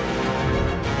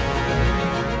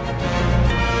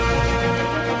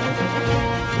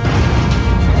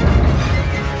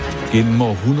 Gennem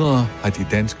århundreder har de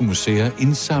danske museer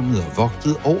indsamlet og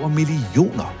vogtet over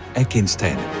millioner af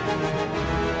genstande.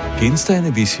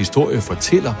 Genstande, hvis historie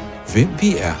fortæller, hvem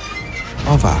vi er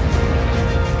og var.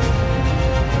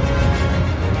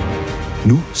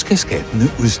 Nu skal skattene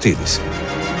udstilles.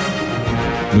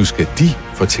 Nu skal de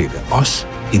fortælle os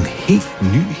en helt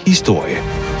ny historie.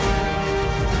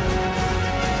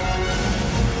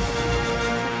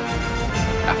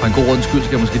 For en god ordens skyld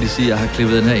skal jeg måske lige sige, at jeg har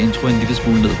klippet den her intro en lille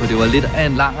smule ned, for det var lidt af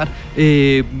en langert.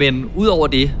 Men udover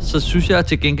det, så synes jeg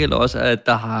til gengæld også, at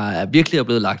der har virkelig er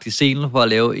blevet lagt i scenen for at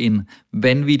lave en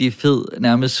vanvittig fed,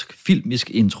 nærmest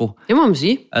filmisk intro. Det må man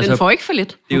sige. Den får ikke for lidt.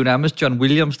 Det er jo nærmest John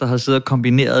Williams, der har siddet og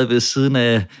kombineret ved siden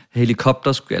af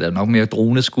helikopterskud, eller nok mere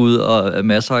droneskud og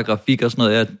masser af grafik og sådan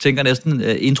noget. Jeg tænker næsten,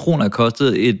 at introen har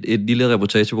kostet et lille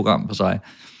reportageprogram for sig.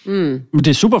 Men det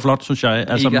er super flot, synes jeg,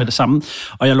 altså med det samme.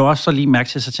 Og jeg lå også så lige mærke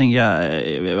til, så tænkte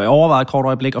jeg overvejede et kort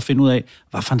øjeblik at finde ud af,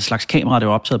 hvad for en slags kamera det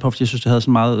var optaget på, fordi jeg synes, det havde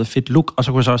sådan meget fedt look. Og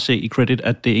så kunne jeg så også se i credit,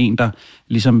 at det er en, der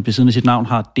ligesom ved siden af sit navn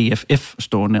har DFF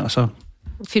stående, og så...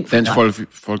 Dansk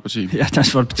Folkeparti. Ja,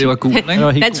 Dansk Folkeparti. Det var cool,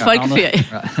 ikke? Dansk Folkeferie.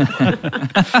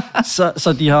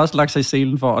 Så de har også lagt sig i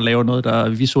selen for at lave noget, der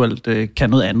visuelt kan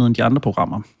noget andet end de andre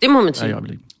programmer. Det må man sige.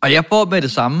 Og jeg får med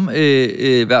det samme,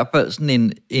 i hvert fald sådan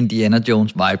en Indiana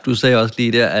Jones vibe. Du sagde også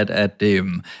lige der,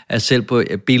 at selv på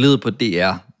billedet på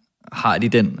DR har de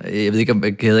den, jeg ved ikke, om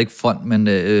jeg hedder ikke front, men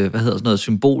hvad hedder sådan noget,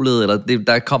 symbolet, eller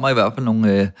der kommer i hvert fald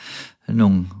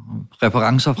nogle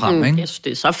referencer frem, ikke? Jeg synes,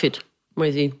 det er så fedt, må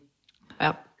jeg sige.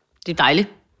 Ja, det er dejligt.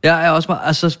 Jeg er også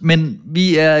bare, men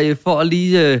vi er for at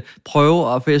lige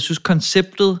prøve, for jeg synes,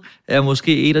 konceptet er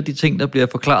måske et af de ting, der bliver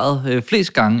forklaret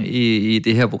flest gange i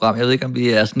det her program. Jeg ved ikke, om vi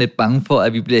er sådan lidt bange for,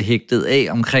 at vi bliver hægtet af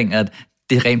omkring, at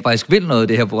det rent faktisk vil noget,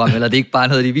 det her program, eller det er ikke bare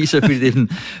noget, de viser, fordi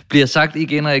det bliver sagt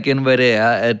igen og igen, hvad det er,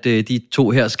 at de to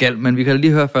her skal. Men vi kan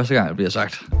lige høre første gang, det bliver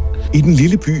sagt. I den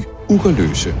lille by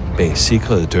Ugerløse, bag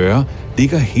sikrede døre,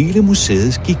 ligger hele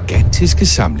museets gigantiske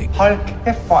samling. Hold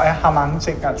kæft, hvor jeg har mange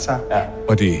ting, altså. Ja.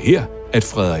 Og det er her, at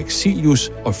Frederik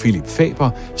Silius og Philip Faber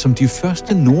som de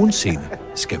første nogensinde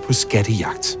skal på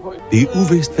skattejagt. Det er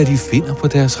uvist, hvad de finder på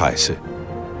deres rejse.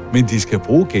 Men de skal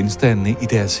bruge genstandene i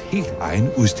deres helt egen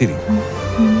udstilling.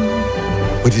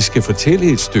 Og de skal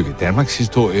fortælle et stykke Danmarks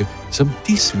historie, som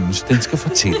de synes, den skal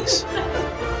fortælles.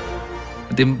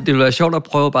 Det vil være sjovt at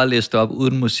prøve bare at læse det op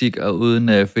uden musik og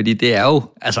uden... fordi det er jo...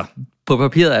 Altså, på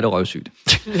papiret er det røvsygt.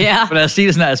 Ja. For lad os sige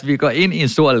det sådan, altså, vi går ind i en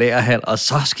stor lagerhal, og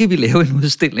så skal vi lave en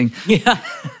udstilling. Ja.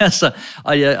 Altså,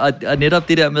 og netop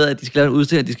det der med, at de skal lave en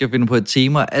udstilling, at de skal finde på et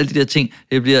tema, og alle de der ting,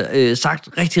 det bliver sagt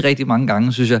rigtig, rigtig mange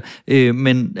gange, synes jeg.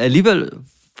 Men alligevel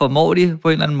formår de på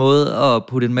en eller anden måde at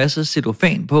putte en masse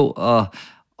cellofan på,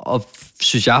 og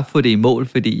synes jeg få det i mål,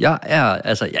 fordi jeg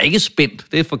er ikke spændt,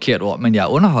 det er et forkert ord, men jeg er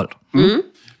underholdt.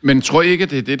 Men tror I ikke,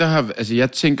 at det er det, der har... Altså,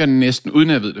 jeg tænker næsten, uden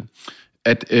at jeg ved det,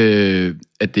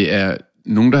 at det er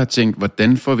nogen, der har tænkt,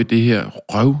 hvordan får vi det her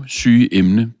røvsyge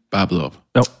emne barbet op?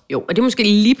 Jo, og det er måske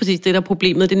lige præcis det, der er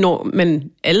problemet, det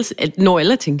når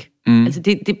alle tænker. Altså,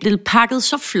 det bliver pakket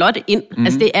så flot ind.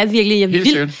 Altså, det er virkelig, jeg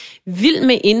er vild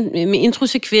med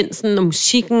introsekvensen og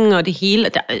musikken og det hele,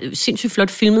 og der er sindssygt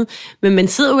flot filmet, men man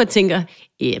sidder jo og tænker,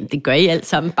 det gør I alt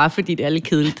sammen, bare fordi det er lidt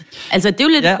kedeligt. Altså, det er jo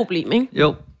lidt et problem, ikke?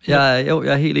 Jo, jeg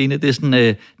er helt enig. Det er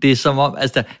sådan, det er som om,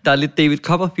 altså, der er lidt David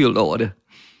Copperfield over det.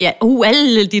 Ja,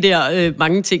 alle de der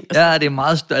mange ting. Ja, det er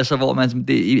meget, altså, hvor man,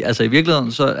 i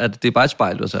virkeligheden, så er det bare et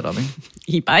spejl, du har sat op, ikke?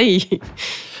 I er bare i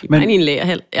en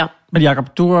lagerhal, ja. Men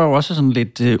Jacob, du er jo også sådan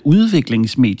lidt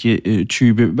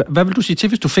udviklingsmedietype. Hvad vil du sige til,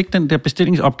 hvis du fik den der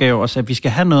bestillingsopgave og sagde, at vi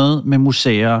skal have noget med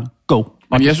museer, go?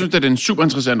 Men jeg synes, det er en super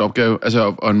interessant opgave,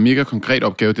 altså, og en mega konkret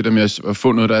opgave, det der med at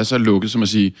få noget, der er så lukket, som at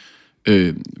sige...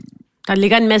 Der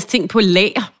ligger en masse ting på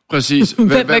lager. Præcis.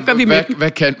 Hvad gør vi med?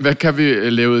 Hvad kan vi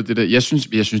lave ud det der? Jeg synes,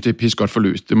 det er pis godt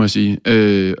forløst, det må jeg sige.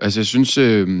 Altså, jeg synes,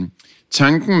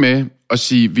 tanken med at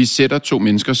sige, vi sætter to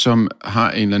mennesker, som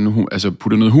har en eller anden, altså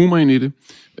putter noget humor ind i det.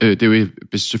 Det er jo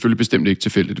selvfølgelig bestemt ikke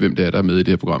tilfældigt, hvem det er, der er med i det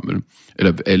her program, vel?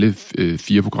 Eller alle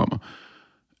 4 programmer.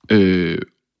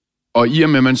 Og i og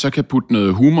med, at man så kan putte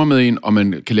noget humor med ind, og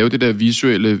man kan lave det der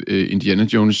visuelle Indiana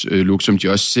Jones look, som de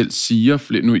også selv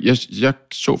siger. Nu, jeg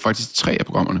så faktisk 3 af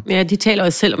programmerne. Ja, de taler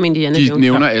også selv om Indiana Jones. De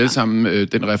nævner alle sammen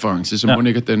den reference, som hun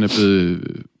ikke, at den er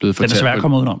blevet fortalt. Den er svært at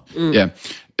komme udenom. Ja,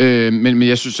 men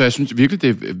jeg synes virkelig, det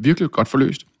er virkelig godt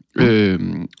forløst.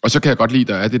 Og så kan jeg godt lide,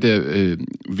 der er det der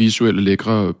visuelle,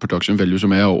 lækre production value,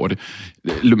 som er over det.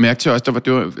 Mærke til også,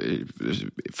 det var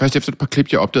først efter et par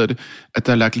klip, jeg opdagede det, at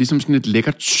der er lagt ligesom sådan et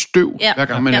lækkert støv, hver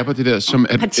gang man er på det der, som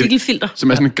er partikelfilter.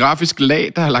 Som er sådan et grafisk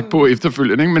lag, der har lagt på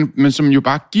efterfølgende, ikke? Men som jo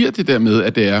bare giver det der med,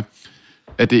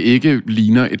 at det ikke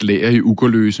ligner et lager i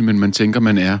Ugerløse, men man tænker,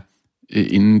 man er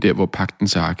inden der, hvor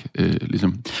Pagtens Ark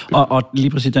ligesom... Og lige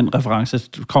præcis den reference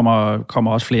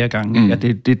kommer også flere gange. Ja,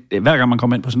 hver gang man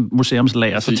kommer ind på sådan et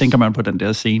museumslager, så tænker man på den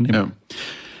der scene. Ja.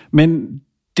 Men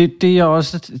det jeg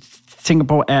også tænker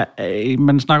på, er,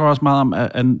 man snakker også meget om,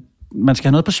 at man skal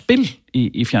have noget på spil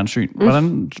i fjernsyn.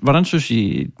 Hvordan synes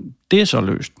I, det er så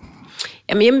løst?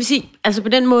 Jamen, jeg vil sige, altså på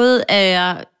den måde er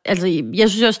jeg... Altså, jeg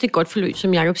synes også, det er godt forløst,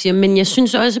 som Jacob siger, men jeg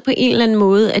synes også på en eller anden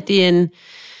måde, at det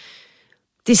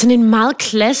er sådan en meget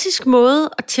klassisk måde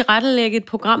at tilrettelægge et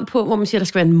program på, hvor man siger, der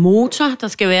skal være en motor, der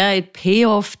skal være et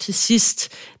payoff til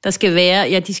sidst, der skal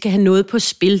være, de skal have noget på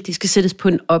spil, de skal sættes på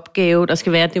en opgave, der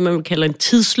skal være det, man kalder en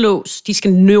tidslås, de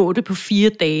skal nå det på 4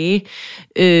 dage.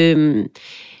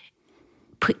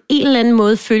 På en eller anden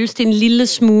måde føles det en lille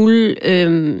smule,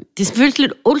 det føles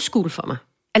lidt old school for mig.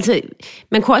 Altså,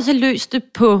 man kunne også have løst det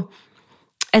på,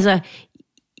 altså,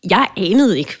 jeg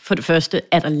anede ikke for det første,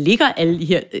 at der ligger alle de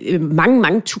her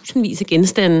mange tusindvis af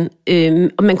genstande,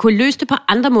 og man kunne løse det på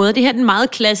andre måder. Det her er den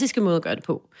meget klassiske måde at gøre det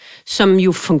på, som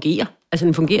jo fungerer. Altså,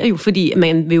 den fungerer jo, fordi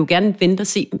man vil jo gerne vente og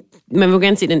se, man vil jo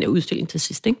gerne se den der udstilling til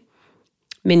sidst, ikke?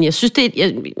 Men jeg synes,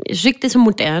 jeg synes ikke, det er så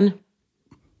moderne.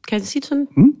 Kan jeg sige det sådan?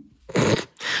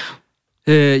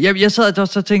 Jeg sad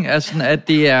også og tænkte, at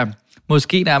det er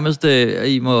måske nærmest,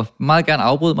 I må meget gerne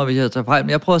afbryde mig, hvis jeg tager fejl, men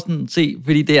jeg prøver sådan at se,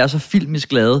 fordi det er så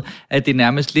filmisk lavet, at det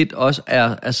nærmest lidt også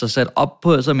er altså sat op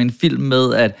på som en film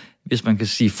med, at hvis man kan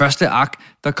sige første akt,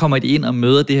 der kommer de ind og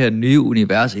møder det her nye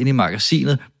univers ind i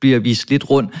magasinet, bliver vist lidt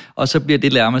rundt, og så bliver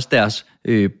det nærmest deres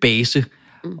base.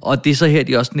 Og det er så her,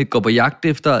 de også lidt går på jagt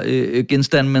efter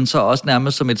genstanden, men så også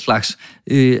nærmest som et slags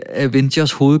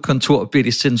Avengers hovedkontor, bliver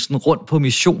de sendt sådan rundt på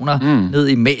missioner ned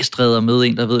i Magstræder med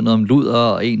en, der ved noget om luder,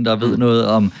 og en, der ved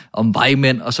noget om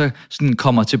vejmænd, og så sådan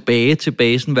kommer tilbage til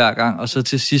basen hver gang, og så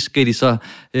til sidst skal de så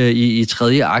i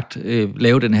tredje akt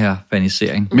lave den her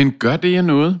vanisering. Men gør det jer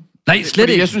noget? Nej, slet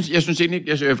ikke. Jeg synes egentlig,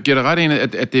 jeg giver dig ret ind,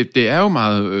 at det er jo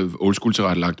meget old school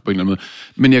tilrettelagt på en eller anden måde.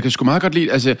 Men jeg kan sgu meget godt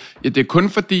lide, altså, det er kun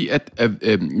fordi, at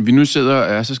vi nu sidder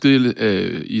og er så skide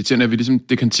irriterende, at vi ligesom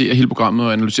dekanterer hele programmet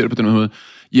og analyserer det på den måde.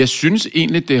 Jeg synes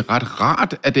egentlig, det er ret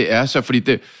rart, at det er så, fordi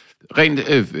det rent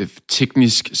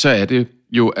teknisk, så er det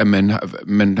jo, at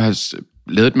man har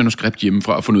lavet et manuskript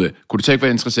hjemmefra og fundet ud af, kunne det så ikke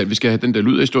være interessant, vi skal have den der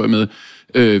lydhistorie med,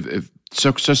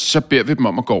 så beder vi dem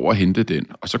om at gå over og hente den,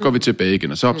 og så går vi tilbage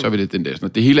igen, og så optager vi det den der. Sådan.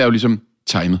 Det hele er jo ligesom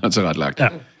timet og tilrettelagt.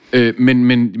 Ja.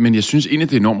 Men jeg synes egentlig,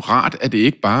 det er enormt rart, at det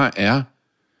ikke bare er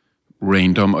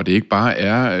random, og det ikke bare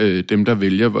er dem, der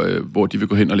vælger, hvor de vil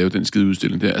gå hen og lave den skide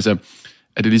udstilling der. Altså,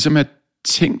 at det ligesom er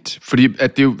tænkt, fordi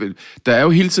at det jo, der er jo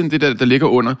hele tiden det, der ligger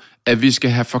under, at vi skal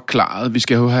have forklaret, vi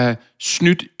skal jo have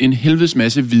snydt en helvedes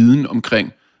masse viden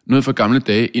omkring noget fra gamle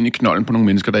dage ind i knolden på nogle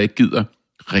mennesker, der ikke gider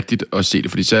rigtigt at se det,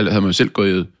 fordi så havde man jo selv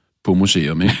gået på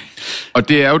museum, ikke? Og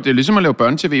det er ligesom at lave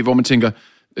børne-tv, hvor man tænker,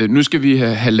 nu skal vi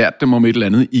have lært dem om et eller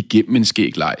andet igennem en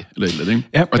skægleg, eller et eller andet, ikke?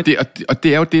 Ja, men... og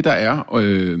det er jo det, der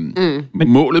er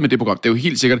målet med det program. Det er jo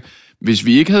helt sikkert, hvis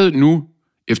vi ikke havde nu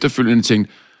efterfølgende tænkt,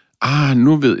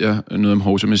 nu ved jeg noget om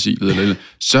Hovsa-missilet, eller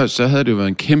så havde det jo været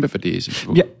en kæmpe fordæse.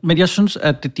 Ja, men jeg synes,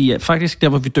 at de er faktisk der,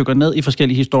 hvor vi dykker ned i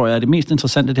forskellige historier, er det mest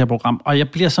interessante i det her program. Og jeg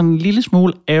bliver sådan en lille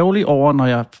smule ærgerlig over, når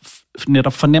jeg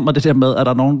netop fornemmer det der med, at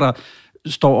der er nogen, der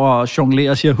står og jonglerer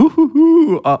og siger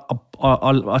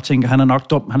og tænker, han er nok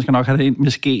dum, han skal nok have det ind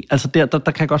med ske. Altså der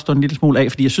kan jeg godt stå en lille smule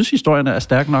af, fordi jeg synes, historierne er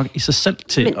stærke nok i sig selv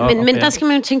til men der skal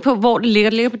man jo tænke på, hvor det ligger.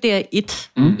 Det ligger på DR1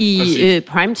 i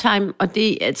primetime, og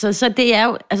det, altså, så det er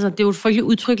jo, altså, det er jo et frygteligt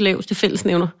udtryk laveste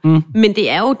fællesnævner. Men det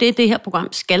er jo det her program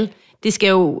skal. Det skal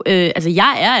jo, altså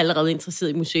jeg er allerede interesseret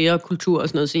i museer og kultur og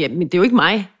sådan noget, så men det er jo ikke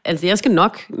mig. Altså jeg skal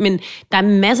nok, men der er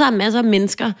masser af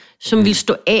mennesker, som vil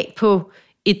stå af på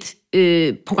et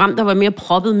program, der var mere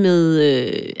proppet med,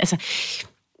 altså,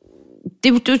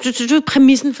 det er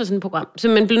præmissen for sådan et program, så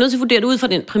man bliver nødt til at vurdere det ud fra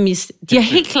den præmis. De har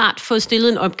helt klart fået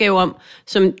stillet en opgave om,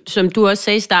 som du også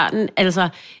sagde i starten, altså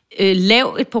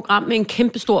lav et program med en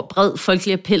kæmpestor, bred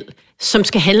folkelig appel, som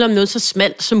skal handle om noget så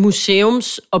smalt som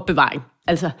museumsopbevaring.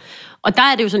 Altså, og der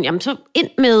er det jo sådan, jamen så ind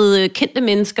med kendte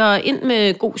mennesker, ind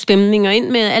med god stemning, og ind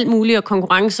med alt muligt, og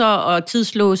konkurrencer, og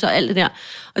tidslåser, og alt det der.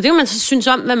 Og det kan man så synes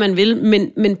om, hvad man vil,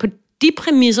 men på de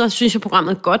præmisser, synes jeg,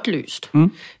 programmet er godt løst.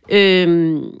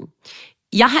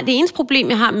 Det eneste problem,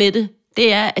 jeg har med det,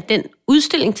 det er, at den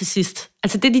udstilling til sidst,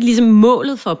 altså det, de ligesom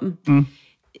målet for dem,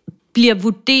 bliver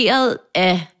vurderet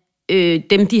af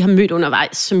dem, de har mødt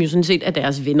undervejs, som jo sådan set er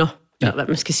deres venner. Eller hvad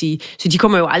man skal sige. Så de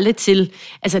kommer jo aldrig til,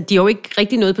 altså de har jo ikke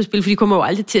rigtig noget på spil, for de kommer jo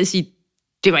aldrig til at sige,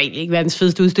 det var egentlig ikke verdens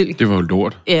fedeste udstilling. Det var jo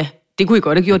lort. Ja, det kunne I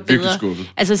godt have gjort bedre.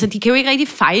 Altså, så de kan jo ikke rigtig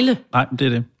fejle. Nej, det er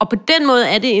det. Og på den måde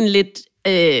er det en lidt,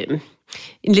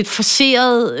 en lidt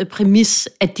forceret præmis,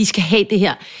 at de skal have det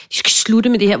her. De skal slutte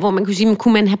med det her, hvor man kunne sige,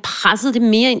 kunne man have presset det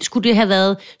mere ind? Skulle de have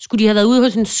været ude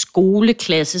hos en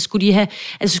skoleklasse? Skulle de have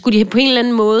på en eller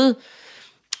anden måde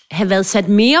have været sat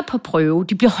mere på prøve?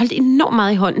 De bliver holdt enormt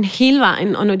meget i hånden hele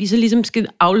vejen, og når de så ligesom skal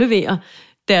aflevere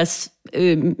deres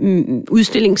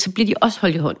udstilling, så bliver de også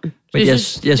holdt i hånden. Men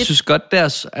jeg synes godt,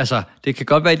 det kan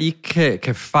godt være, at de ikke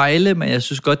kan fejle, men jeg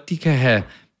synes godt, de kan have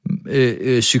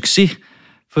succes.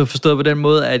 Forstået på den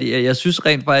måde, at jeg synes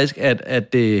rent faktisk,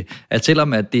 at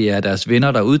selvom at det er deres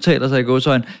venner, der udtaler sig i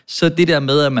gåseøjne, så det der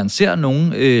med, at man ser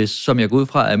nogen, som jeg går ud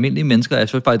fra, almindelige mennesker, jeg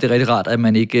synes faktisk, det er rigtig rart, at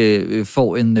man ikke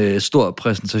får en stor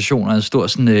præsentation og en stor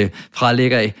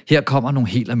frelægger af, her kommer nogle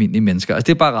helt almindelige mennesker. Altså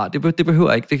det er bare rart, det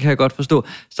behøver ikke, det kan jeg godt forstå.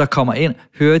 Så kommer ind,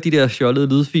 hører de der fjollede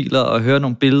lydfiler og hører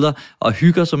nogle billeder og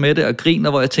hygger sig med det og griner,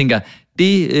 hvor jeg tænker,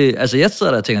 jeg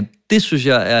sidder der og tænker, det synes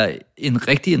jeg er en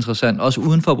rigtig interessant, også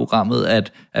uden for programmet,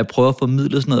 at prøve at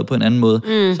formidle sådan noget på en anden måde.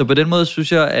 Så på den måde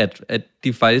synes jeg, at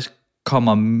de faktisk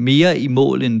kommer mere i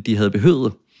mål, end de havde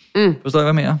behøvet. Forstår I,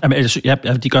 hvad jeg mener?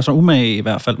 Jamen, de gør sig umage i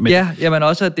hvert fald. Med. Ja, men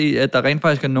også, at der rent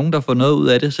faktisk er nogen, der får noget ud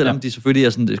af det, selvom de selvfølgelig er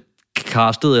sådan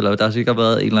castet, eller der har sikkert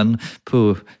været en eller anden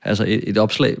på, altså et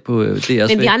opslag på DR's.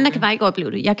 Men de andre kan bare ikke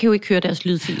opleve det. Jeg kan jo ikke høre deres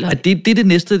lydfiler. Det er det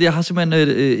næste. Jeg har simpelthen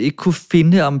ikke kunne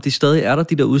finde, om de stadig er der,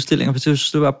 de der udstillinger, for det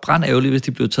synes det var brandærgerligt, hvis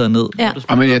de blev taget ned. Ja.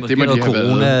 Det må de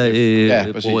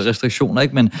have corona-restriktioner,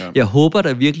 ikke? Men jeg håber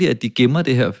da virkelig, at de gemmer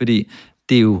det her, fordi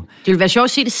det er jo... Det vil være sjovt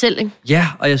at se det selv, ikke? Ja,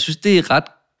 og jeg synes, det er ret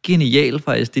genialt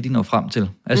faktisk, det de når frem til.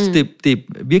 Altså, det er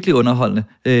virkelig underholdende.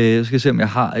 Jeg skal se, om jeg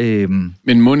har...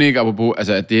 Men må ikke, apropos,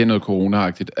 altså, at det er noget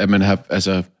corona-agtigt, at man har...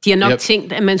 Altså, de har nok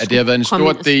tænkt, at man skulle... At det har været en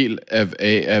stor del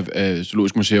af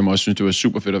Zoologisk Museum, og også synes, det var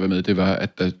super fedt at være med, det var,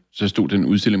 at der så stod den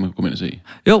udstilling, man kunne komme ind og se.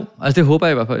 Jo, altså det håber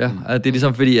jeg i hvert fald, ja. Det er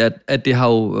ligesom fordi, at det har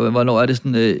jo... Hvornår er det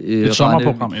sådan... et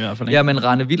sommerprogram i hvert fald, ikke? Ja, men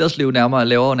Rane Willerslev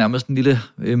laver jo nærmest en lille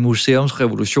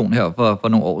museumsrevolution her for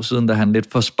nogle år siden, da han lidt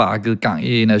får sparket gang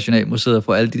i Nationalmuseet og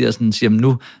får alle de der sådan,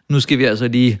 siger, nu skal vi altså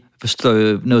lige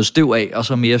noget støv af, og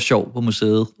så mere sjov på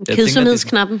museet.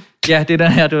 Kedsomhedsknappen. Ja, det er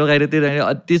den her, det er rigtigt. Det er den her,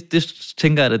 og det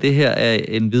tænker jeg, at det her er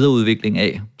en videreudvikling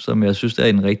af, som jeg synes er i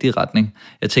en rigtig retning.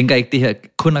 Jeg tænker ikke, det her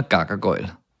kun er gak og gøjl.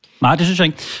 Nej, det synes jeg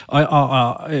ikke.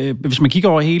 Og hvis man kigger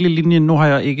over hele linjen, nu har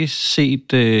jeg ikke set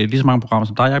lige så mange programmer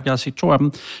som dig. Jeg har set 2 af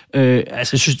dem. Jeg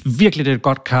synes virkelig, det er et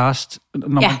godt cast, når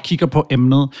man kigger på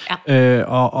emnet. Ja.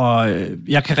 Og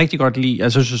jeg kan rigtig godt lide,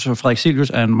 altså jeg synes, at Frederik Cilius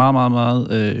er en meget, meget,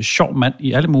 meget sjov mand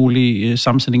i alle mulige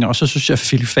sammensætninger. Og så synes jeg, at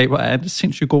Philip Faber er en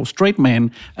sindssygt god straight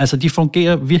man. Altså, de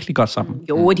fungerer virkelig godt sammen.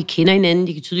 Jo, de kender hinanden,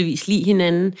 de kan tydeligvis lide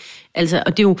hinanden. Altså,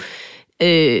 og det er jo...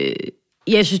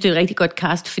 Jeg synes, det er et rigtig godt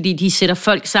cast, fordi de sætter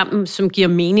folk sammen, som giver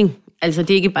mening. Altså, det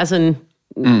er ikke bare sådan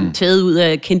taget ud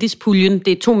af kendispuljen.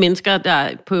 Det er 2 mennesker, der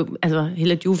på... Altså,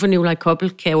 Hella Joof og Nikolaj Koppel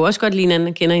kan jo også godt lide hinanden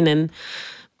og kender hinanden.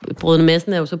 Brødrene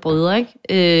Madsen er jo så brødre, ikke?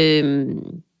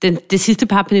 Det sidste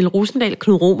par, Pernille Rosendahl og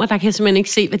Knud Romer, der kan jeg simpelthen ikke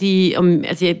se, hvad de...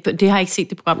 det har jeg ikke set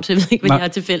det program, så jeg ved ikke, hvad de har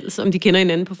til fælles, om de kender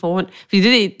hinanden på forhånd.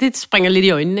 Fordi det springer lidt i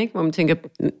øjnene, ikke? Hvor man tænker,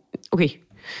 okay...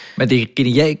 Men det er et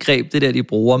genialt greb, det der, de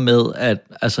bruger med,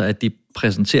 at de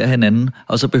præsenterer hinanden,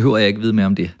 og så behøver jeg ikke vide mere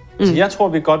om det. Så jeg tror,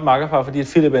 vi er godt makkerpar, fordi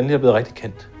Philip endelig er blevet rigtig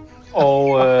kendt.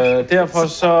 Og derfor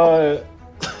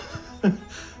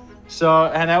så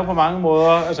han er jo på mange måder,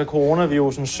 altså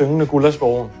coronavirusens syngende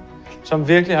gullaschbaron, som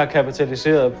virkelig har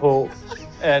kapitaliseret på,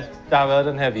 at der har været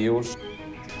den her virus.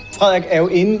 Frederik er jo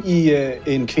inde i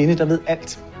en kvinde, der ved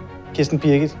alt. Kirsten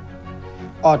Birgit.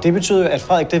 Og det betyder, at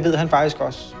Frederik, det ved han faktisk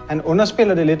også. Han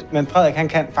underspiller det lidt, men Frederik, han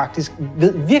kan faktisk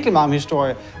ved virkelig meget om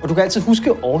historie. Og du kan altid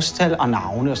huske årstal og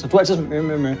navne og sådan. Du er altid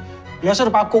med. Ja, så er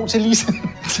du bare god til lige sådan.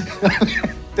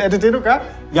 Er det, du gør?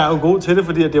 Jeg er jo god til det,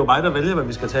 fordi det er jo mig, der vælger, hvad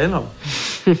vi skal tale om.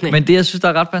 Men det, jeg synes, der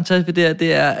er ret fantastisk ved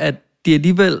det er, at de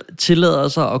alligevel tillader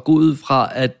sig at gå ud fra,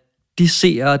 at de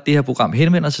seere, det her program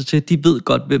henvender sig til, de ved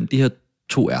godt, hvem de her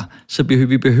 2 er. Så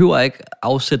vi behøver ikke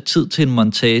afsætte tid til en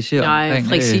montage. Nej,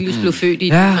 Frederik Cilius blev født i...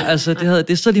 Ja, altså det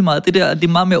er så lige meget. Det er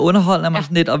meget mere underholdende, man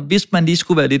sådan lidt, og hvis man lige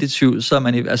skulle være lidt i tvivl, så er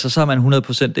man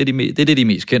 100%, det er det, de er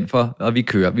mest kendt for, og vi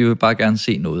kører. Vi vil bare gerne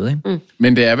se noget, ikke?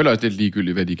 Men det er vel også lidt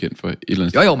ligegyldigt, hvad de er kendt for et eller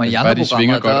andet sted. Jo, men i andre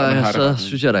programmer, så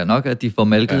synes jeg da nok, at de får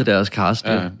malket deres cast.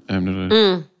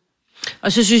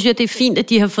 Og så synes jeg, det er fint, at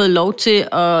de har fået lov til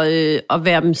at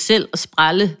være dem selv og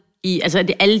sprælle altså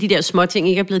at alle de der små ting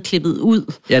ikke er blevet klippet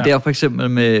ud. Ja, det er for eksempel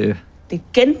med...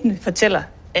 Legenden fortæller,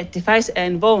 at det faktisk er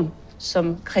en vogn,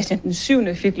 som Christian den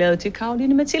 7. fik lavet til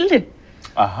Caroline Mathilde.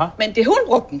 Aha. Men det hun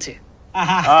brugte den til.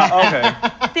 Okay.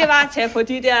 Det var at tage på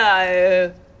de der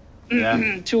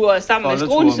ture sammen med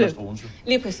Struensee.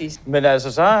 Lige præcis. Men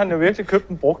altså, så har han jo virkelig købt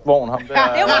en brugt vogn, ham der.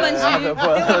 Ja, det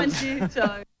må man sige. Så...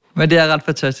 Men det er ret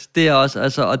fantastisk. Det er også,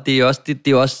 altså, og det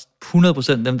er også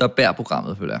 100% dem, der bærer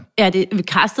programmet, føler jeg. Ja,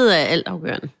 castet er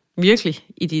altafgørende. Virkelig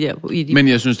i de der... Men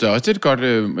jeg synes det er også, det er et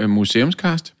godt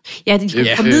museumskast. Ja,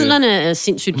 formidlerne er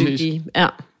sindssygt dygtige.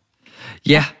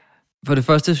 Ja, for det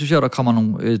første synes jeg, der kommer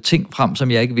nogle ting frem,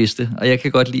 som jeg ikke vidste. Og jeg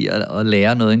kan godt lide at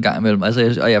lære noget en gang imellem.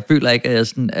 Altså, og jeg føler ikke,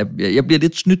 at jeg bliver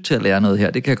lidt snydt til at lære noget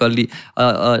her. Det kan jeg godt lide.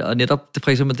 Og netop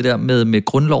for eksempel det der med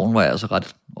grundloven, var jeg altså ret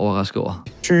overrasket over.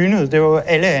 Tynet, det var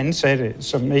alle ansatte,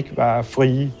 som ikke var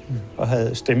frie og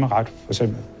havde stemmeret, for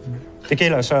eksempel. Det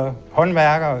gælder så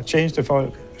håndværkere,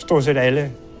 tjenestefolk, stort set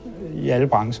alle i alle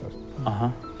brancher. Aha.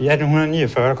 I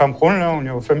 1849 der kom grundloven,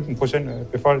 jo 15% af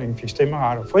befolkningen fik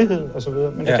stemmeret og frihed og så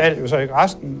videre, men det galt jo så ikke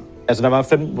resten. Altså der var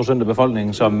 15% af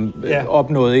befolkningen, som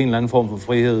opnåede en eller anden form for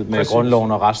frihed med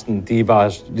grundloven, og resten, de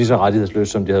var lige så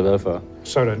rettighedsløse, som de havde været før.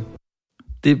 Sådan.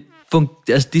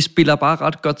 De spiller bare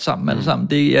ret godt sammen alle sammen.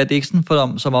 Det er ikke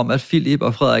sådan som om, at Philip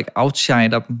og Frederik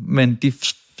outshiner dem, men de,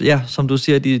 som du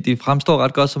siger, de fremstår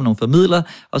ret godt som nogle formidlere,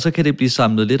 og så kan det blive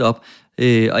samlet lidt op.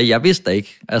 Og jeg vidste da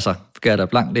ikke, altså, skal jeg da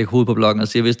blankt lægge hovedet på blokken og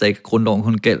sige, jeg vidste da ikke, at grundloven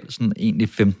kun galt sådan egentlig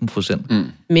 15%.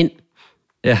 Men.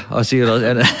 Ja, og sikkert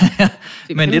også.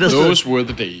 Men det der Those were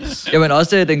the days. Jamen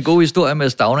også den gode historie med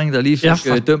Stauning, der lige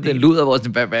fik dømt en luder, hvor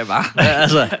sådan, hvad var?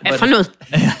 Altså, hvad for noget?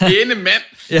 Ene mand.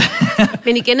 Ja.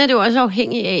 Men igen er det jo også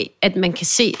afhængigt af, at man kan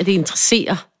se, at det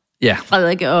interesserer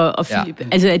Frederik og Philip. Ja.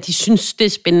 Altså, at de synes, det er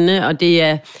spændende, og det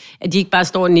er, at de ikke bare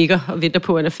står og nikker og venter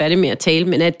på, at han er færdig med at tale,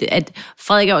 men at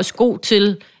Frederik er også god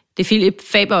til, det er Philip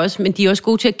Faber også, men de er også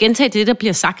gode til at gentage det, der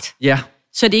bliver sagt. Ja.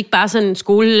 Så det er ikke bare sådan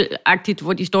skoleagtigt,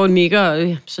 hvor de står og nikker,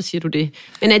 og så siger du det.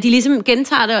 Men at de ligesom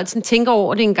gentager det, og sådan tænker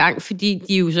over det en gang, fordi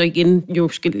de jo så igen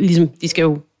skal, ligesom, de skal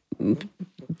jo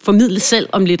formidle selv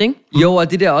om lidt, ikke? Jo,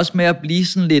 og det der også med at blive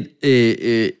sådan lidt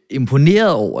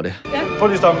imponeret over det. Ja. Få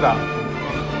lige stoppe der.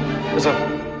 Altså,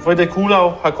 Frederik Kuhlau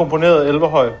har komponeret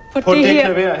Elverhøj på det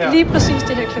klaver her. Lige præcis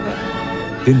det her klaver.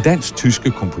 Den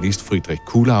dansk-tyske komponist Friedrich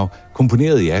Kuhlau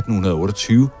komponerede i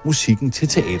 1828 musikken til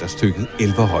teaterstykket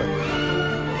Elverhøj.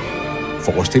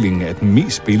 Forestillingen er den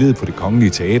mest spillede på Det Kongelige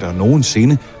Teater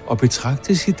nogensinde og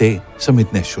betragtes i dag som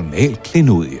et nationalt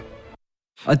klenodie.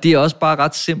 Og det er også bare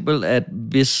ret simpelt, at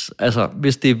hvis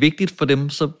det er vigtigt for dem,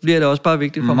 så bliver det også bare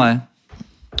vigtigt for mig.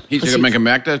 Helt sikkert, man kan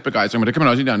mærke deres begejstring, men det kan man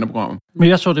også i de andre programmer. Men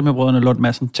jeg så det med Brødrene Lund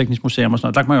Madsen, Teknisk Museum og sådan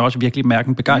noget. Der kan man jo også virkelig mærke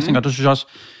en begejstring, og det synes jeg også,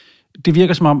 det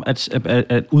virker som om,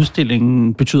 at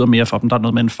udstillingen betyder mere for dem. Der er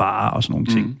noget med en far og sådan nogle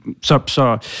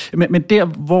ting. Men der,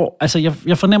 hvor... Altså,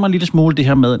 jeg fornemmer en lille smule det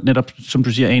her med, netop, som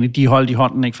du siger, Ane, de holdt i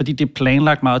hånden, ikke? Fordi det er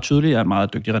planlagt meget tydeligt af en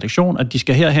meget dygtig redaktion, at de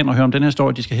skal herhen og høre om den her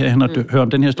historie, de skal herhen og høre om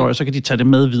den her historie, så kan de tage det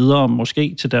med videre,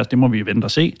 måske til deres... Det må vi vente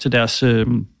og se, til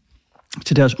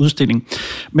deres udstilling.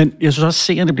 Men jeg synes også,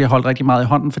 at seerne bliver holdt rigtig meget i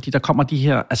hånden, fordi der kommer de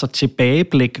her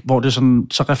tilbageblik, hvor det sådan,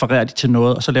 så refererer de til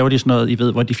noget, og så laver de sådan noget, I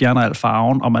ved, hvor de fjerner al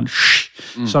farven, og man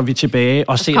så er vi tilbage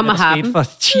og ser, hvad der skete for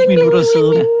 10 minutter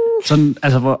siden. Sådan,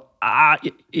 altså, hvor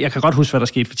jeg kan godt huske, hvad der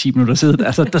skete for 10 minutter siden.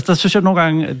 Altså, der synes jeg nogle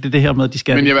gange, det er det her med, at de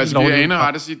skal... Men jeg aner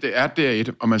ret at sige, det er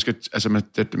DR1, og man skal... Altså,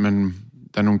 der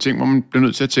er nogle ting, hvor man bliver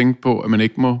nødt til at tænke på, at man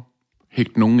ikke må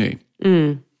hægte nogen af.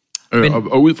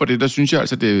 Og ud fra det, der synes jeg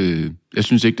altså, jeg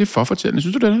synes ikke, det er for fortællende.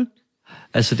 Synes du det?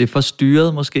 Altså, det er for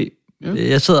styret, måske. Ja.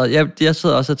 Jeg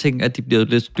sidder også og tænker, at de bliver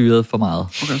lidt styret for meget.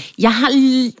 Okay. Jeg har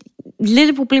lidt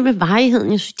et problem med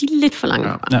varigheden. Jeg synes, de er lidt for lange.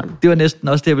 Ja. Det var næsten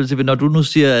også det, jeg ville sige. Når du nu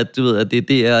siger, at du ved, at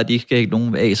det er, at de ikke skal hægte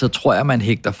nogen af, så tror jeg, man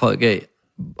hægter folk af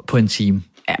på en time.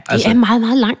 Ja, det er meget,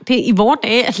 meget langt. Det er, i vores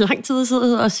dage er det lang tid at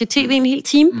sidde og se tv en hel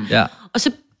time. Ja. Og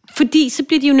så, fordi så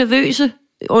bliver de jo nervøse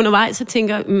undervejs, og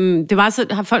tænker, det var så,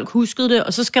 har folk husket det,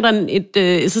 og så skal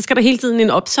der hele tiden en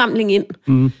opsamling ind.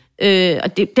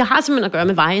 Og det har simpelthen at gøre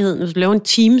med varigheden. Hvis du laver en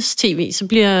Teams TV,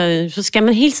 så skal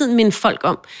man hele tiden minde folk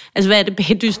om, altså hvad er det,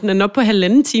 bagdysten er nok på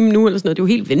 1,5 time nu, eller sådan noget. Det er jo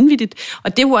helt vanvittigt.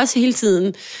 Og det er jo også hele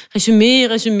tiden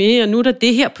resumé, og nu er der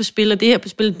det her på spil, og det her på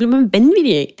spil. Det bliver man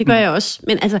vanvittig af. Det gør jeg også.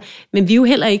 Men vi er jo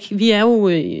heller ikke, vi er jo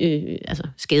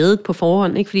skadet på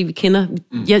forhånd, ikke? Fordi vi kender,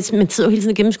 man sidder jo hele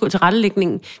tiden og gennemskuer til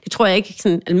rettelægningen. Det tror jeg ikke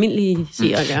sådan almindelige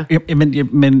seere gør.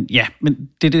 Men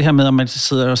det er det her med, at man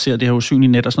sidder og ser det her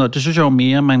usynlige net og sådan noget. Det synes jeg jo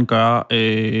mere, man gør,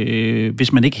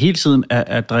 hvis man ikke hele tiden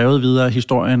er drevet videre af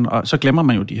historien, og så glemmer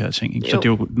man jo de her ting. Ikke? Så det er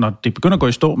jo, når det begynder at gå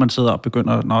i stå, man sidder og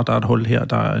begynder, når der er et hul her,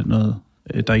 der er noget,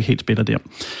 der ikke helt spiller der.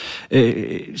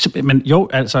 Men jo,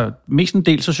 altså,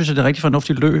 mestendels, så synes jeg, det er rigtig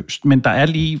fornuftigt løst, men der er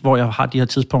lige, hvor jeg har de her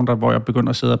tidspunkter, hvor jeg begynder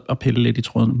at sidde og pille lidt i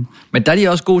tråden. Men der er de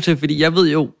også gode til, fordi jeg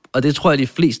ved jo, og det tror jeg, de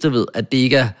fleste ved, at det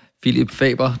ikke er Philip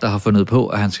Faber, der har fundet på,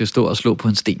 at han skal stå og slå på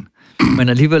en sten. Men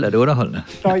alligevel er det underholdende.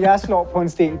 Når jeg slår på en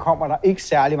sten, kommer der ikke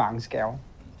særlig mange skærve.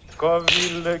 Går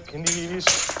vilde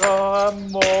knisker af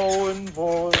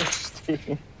morgenvåde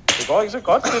sten. Det går ikke så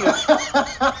godt, Philip.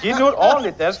 Giv nu et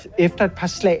ordentligt dask. Efter et par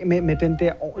slag med den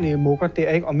der ordentlige mukker der,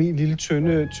 ikke? Og min lille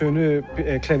tynde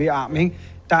klaverarm, ikke?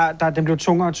 Den blev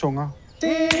tungere og tungere. Det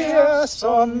er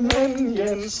som en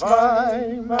Jens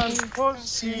Weimann på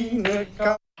sine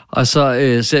gang. Og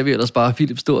så ser vi ellers bare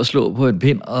Philip stå og slå på en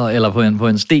pind, eller på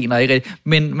en sten, og ikke rigtigt.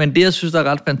 Men det, jeg synes, der er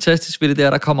ret fantastisk ved det, er,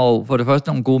 at der kommer jo for det første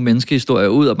nogle gode menneskehistorier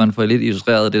ud, og man får lidt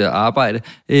illustreret det der arbejde.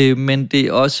 Men det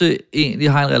er også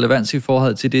egentlig har en relevans i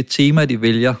forhold til det tema, de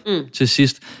vælger til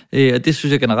sidst. Og det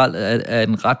synes jeg generelt er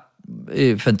en ret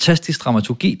fantastisk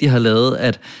dramaturgi, de har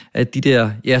lavet, at de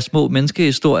der små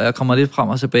menneskehistorier kommer lidt frem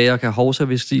og tilbage, og kan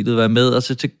hovsavistilet være med, og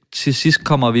så til sidst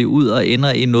kommer vi ud og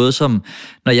ender i noget, som,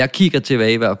 når jeg kigger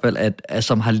tilbage i hvert fald, at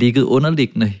som har ligget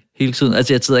underliggende hele tiden.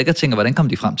 Altså jeg sidder ikke og tænker, hvordan kom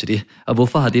de frem til det? Og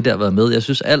hvorfor har det der været med? Jeg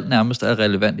synes, alt nærmest er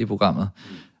relevant i programmet.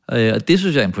 Og det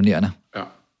synes jeg er imponerende. Ja,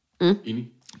 enig.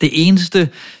 Det eneste,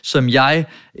 som jeg...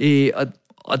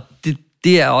 Og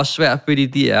det er også svært, fordi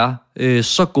de er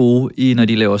så gode, når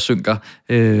de laver synker.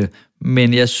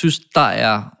 Men jeg synes, der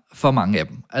er for mange af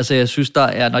dem. Altså jeg synes, der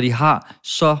er, når de har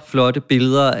så flotte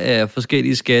billeder af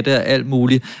forskellige skatte og alt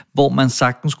muligt, hvor man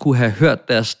sagtens kunne have hørt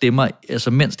deres stemmer,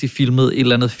 altså mens de filmede et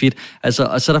eller andet fedt. Altså,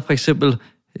 og så er der for eksempel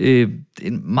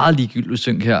en meget ligegyldig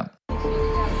synk her.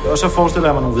 Og så forestiller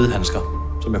jeg mig nogle hvide handsker,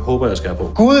 som jeg håber, jeg skal have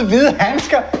på. Gud, hvide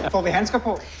handsker! Får vi handsker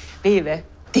på? Ved I hvad?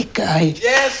 Det gør I.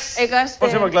 Yes! Ikke også? Prøv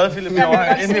at se, hvor glad Philip er over,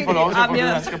 at jeg endelig får lov til at få hvide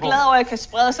handsker på. Jeg er så glad over, at jeg kan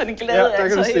sprede sådan en glæde. Ja, der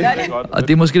kan du se. Det er godt. Og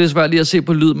det er måske lidt svært lige at se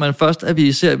på lyd, men først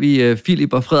ser vi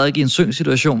Philip og Frederik i en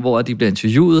synksituation, hvor de bliver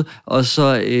interviewet, og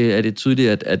så er det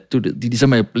tydeligt, at de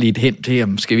ligesom er blevet hen til,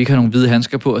 jamen, skal vi ikke have nogle hvide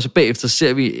handsker på? Og så bagefter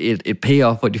ser vi et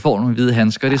payoff, hvor de får nogle hvide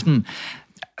handsker. Det er sådan,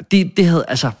 det havde,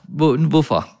 altså,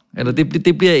 hvorfor? Eller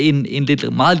det bliver en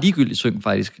lidt meget ligegyldig synk,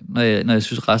 faktisk, når jeg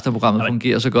synes, resten af programmet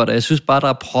fungerer så godt. Og jeg synes bare, der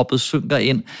er proppet synker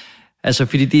ind. Altså,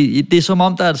 fordi det er som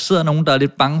om, der sidder nogen, der er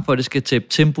lidt bange for, at det skal tabe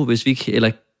tempo, hvis vi ikke,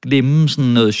 eller glemme sådan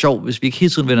noget sjov, hvis vi ikke hele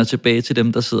tiden vender tilbage til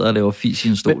dem, der sidder og laver fis i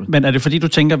en stol. Men er det fordi, du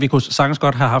tænker, at vi kunne sagtens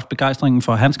godt have haft begejstringen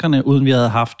for handskerne, uden vi havde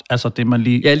haft, altså det, man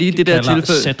lige det der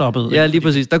tilfælde, setup'et? Ja, lige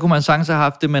præcis. Der kunne man sagtens have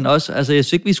haft det, men også, altså jeg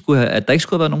synes ikke, at der ikke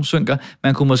skulle have været nogen synker.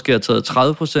 Man kunne måske have taget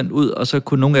 30% ud, og så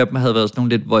kunne nogle af dem have været sådan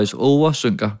nogle lidt voice-over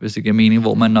synker, hvis det giver mening,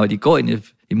 hvor man, når de går ind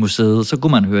i museet, så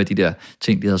kunne man høre de der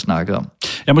ting, de havde snakket om.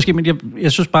 Ja, måske, men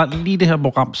jeg synes bare, lige det her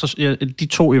program, så de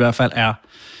to i hvert fald er,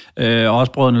 og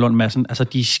også Brødrene Lund Madsen, altså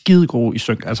de er skide gode i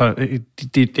synk. Altså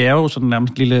det er jo sådan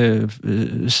nærmest lille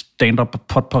stand-up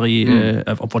potpourri,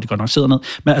 hvor de godt nok sidder ned.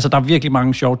 Men altså der er virkelig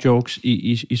mange sjove jokes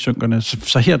i synkerne,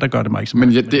 så her der gør det mig ikke så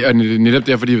meget. Men det er netop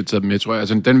derfor, de har taget dem med, tror jeg.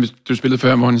 Altså den, du spillede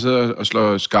før, hvor han sidder og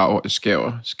slår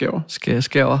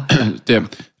skæver. Der.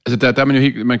 Altså der er man jo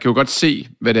helt, man kan jo godt se,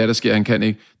 hvad det er, der sker, han kan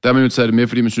ikke. Der har man jo taget det med,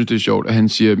 fordi man synes, det er sjovt, at han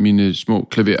siger mine små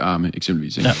klaverarme,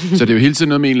 eksempelvis. Ikke? Ja. Så det er jo hele tiden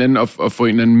noget med en eller anden at få en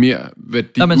eller anden mere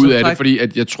værdi ud af det, fordi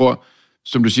at jeg tror,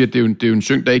 som du siger, det er jo en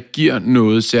synk, der ikke giver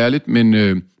noget særligt,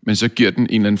 men så giver den en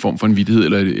eller anden form for en vittighed,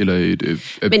 eller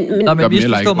men vi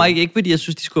forstår mig ikke, fordi jeg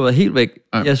synes, de skulle være helt væk.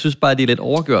 Ja. Jeg synes bare, det er lidt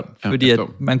overgjort, fordi at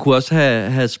man kunne også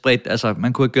have spredt, altså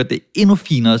man kunne have gjort det endnu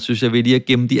finere, synes jeg, ved lige at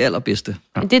gemme de allerbedste.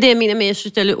 Ja. Det er det, jeg mener med, jeg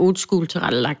synes, det er lidt old school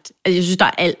tilrettelagt. Altså, jeg synes, der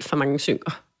er alt for mange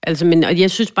synker. Altså, og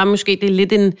jeg synes bare måske, det er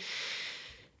lidt en...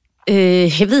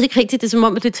 jeg ved ikke rigtigt, det er som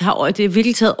om, at det er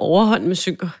virkelig taget overhånd med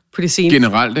synker på det seneste.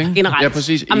 Generelt, ikke? Generelt. Ja,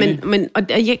 præcis. Og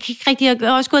jeg kan ikke rigtig... Jeg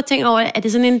har også gået og tænkt over, at det er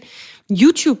sådan en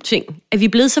YouTube-ting, at vi er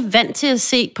blevet så vant til at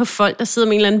se på folk, der sidder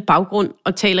med en eller anden baggrund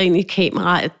og taler ind i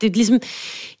kamera. Det er ligesom...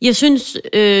 Jeg synes...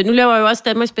 nu laver jeg jo også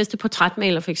Danmarks bedste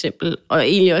portrætmaler, for eksempel, og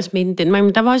egentlig også med i Danmark,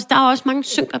 men der er også mange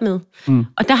synker med.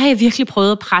 Og der har jeg virkelig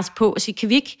prøvet at presse på og sige, kan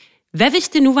vi ikke... Hvad hvis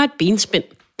det nu var et benspænd?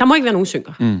 Der må ikke være nogen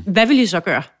synker. Hvad vil I så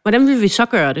gøre? Hvordan vil vi så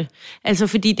gøre det? Altså,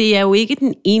 fordi det er jo ikke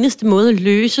den eneste måde at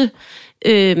løse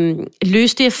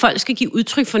det, at folk skal give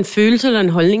udtryk for en følelse eller en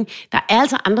holdning. Der er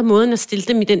altså andre måder end at stille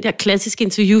dem i den der klassiske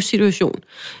interviewsituation.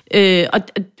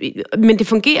 Men det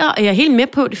fungerer, og jeg er helt med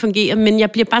på, at det fungerer, men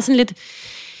jeg bliver bare sådan lidt...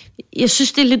 Jeg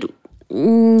synes, det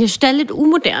er lidt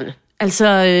umoderne. Altså,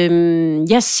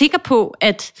 jeg er sikker på,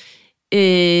 at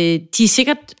de er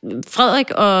sikkert,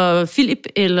 Frederik og Philip,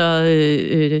 eller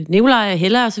Nikolaj og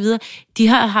Hella og så videre, de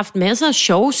har haft masser af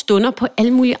sjove stunder på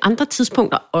alle mulige andre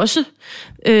tidspunkter også,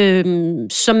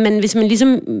 som man, hvis man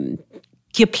ligesom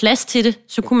giver plads til det,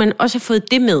 så kunne man også have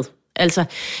fået det med. Altså,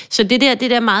 så det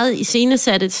der meget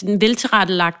iscenesatte, den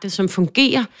veltilrettelagte, som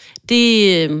fungerer,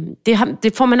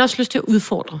 det får man også lyst til at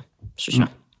udfordre, synes jeg.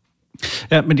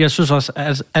 Ja, men jeg synes også,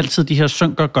 at altid de her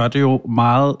synker gør det jo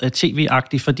meget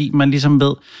tv-agtigt, fordi man ligesom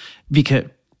ved, vi kan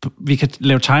vi kan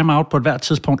lave time-out på et hvert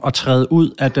tidspunkt og træde ud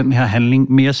af den her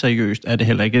handling mere seriøst, er det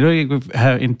heller ikke. Jeg vil ikke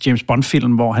have en James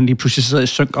Bond-film, hvor han lige pludselig sidder i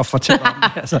synk og fortæller om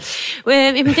det. Altså.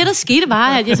 Men det, der skete, var,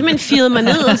 at jeg simpelthen firede mig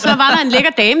ned, og så var der en lækker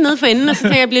dame nede for enden, og så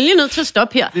tænkte jeg bliver lige nødt til at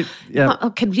stoppe her.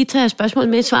 Og kan du lige tage spørgsmålet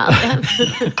med i svaret? Ja.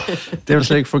 Det vil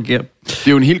slet ikke fungere. Det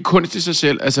er jo en helt kunst i sig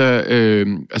selv,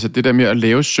 altså det der med at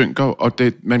lave synker, og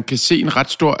man kan se en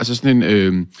ret stor, altså sådan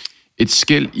en... et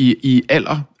skel i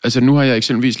alder. Altså nu har jeg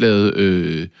eksempelvis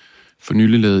lavet, for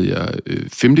nylig lavede jeg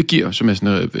 5. gear, som er sådan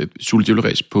noget Sule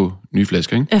på nye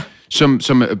flasker, ikke? Ja.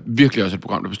 Som er virkelig også et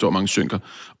program, der består af mange synker.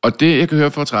 Og det, jeg kan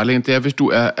høre fra trælægen, det er, hvis du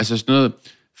er altså sådan noget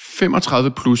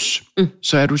 35 plus,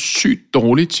 så er du sygt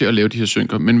dårlig til at lave de her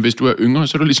synker. Men hvis du er yngre,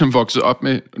 så er du ligesom vokset op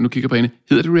med, nu kigger på hende,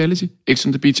 hedder det reality? X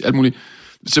on the Beach, alt muligt.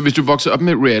 Så hvis du vokser op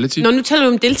med reality... Nå, nu taler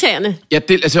du om deltagerne. Ja,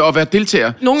 altså at være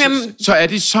deltager, nogle af dem... så er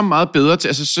de så meget bedre til,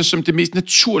 altså så som det mest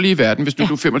naturlige i verden, hvis du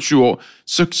er 25 år,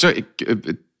 så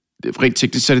rent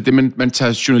teknisk, så er det man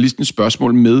tager journalistens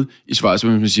spørgsmål med i svaret, så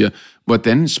man siger,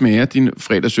 hvordan smager din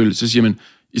fredagsøl? Så siger man,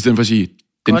 i stedet for at sige,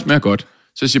 den smager godt,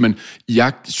 så siger man,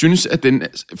 jeg synes, at den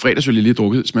fredagsøl, jeg lige har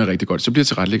drukket, smager rigtig godt. Så bliver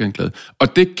tilrettelæggeren glad.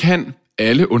 Og det kan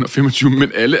alle under 25,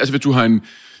 men alle, altså hvis du har en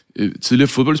tidligere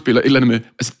fodboldspiller, eller andet med,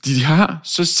 altså de har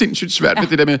så sindssygt svært med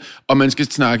det der med, om man skal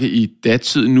snakke i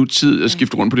datid, nutid, og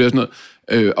skifte rundt på det og sådan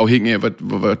noget, afhængig af,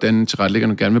 hvordan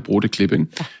tilrettelæggerne gerne vil bruge det klip, ikke?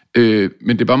 Ja.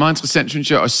 Men det er bare meget interessant,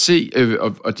 synes jeg, at se,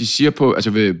 og de siger på, altså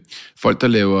ved folk, der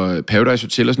laver Paradise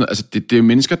Hotel og sådan noget, altså det er jo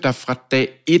mennesker, der fra dag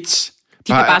 1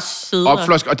 bare sidde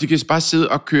opflask, og de kan bare sidde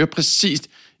og køre præcist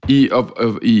i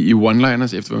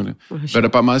one-liners efterfølgende. Hvad der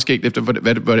bare meget skægt efter,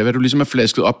 hvad du ligesom er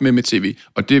flasket op med tv.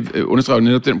 Og det understreger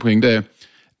netop den pointe,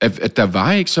 at der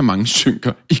var ikke så mange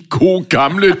synker i gode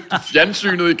gamle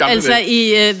fjernsynet i gamle altså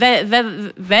dage.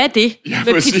 Hvad er det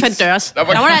med Pete Van Dørs? Der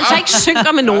var der altså ikke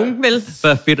synker med nogen, vel? Det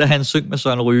er fedt at have en synk med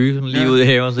Søren Ryge lige ude i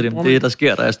haven, så det der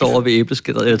sker, der jeg står over ved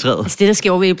æbletræet. Altså det, der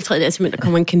sker over ved æbletræet, det er simpelthen, der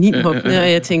kommer en kanin hoppende,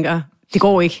 og jeg tænker... Det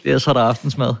går ikke. Det er så der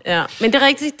aftensmad. Ja, men det er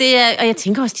rigtigt. Det er, og jeg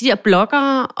tænker også, de der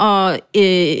bloggere og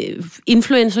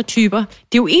influencer-typer, det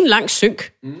er jo en lang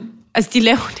synk. Altså, de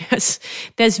laver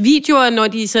deres videoer, når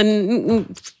de sådan...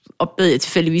 opdagede jeg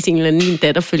tilfældigvis en eller anden, min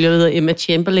datter følger, der hedder Emma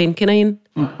Chamberlain. Kender I hende?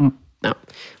 Ja.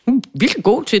 Hun er virkelig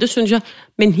god til det, synes jeg.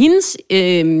 Men hendes...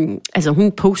 altså,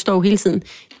 hun poster jo hele tiden.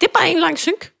 Det er bare en lang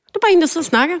synk. Det er bare en, der sidder og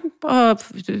snakker og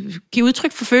giver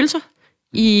udtryk for følelser.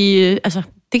 Altså,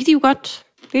 det kan de jo godt...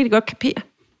 Det kan de godt kapere.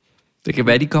 Det kan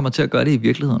være, at de kommer til at gøre det i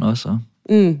virkeligheden også. Så.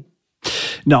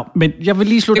 Nå, men jeg vil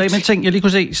lige slutte af med en ting, jeg lige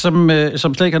kunne se, som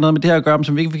slet ikke har noget med det her at gøre, men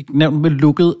som vi ikke fik nævnt med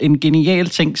lukket. En genial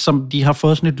ting, som de har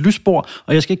fået sådan et lysbord,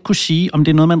 og jeg skal ikke kunne sige, om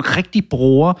det er noget, man rigtig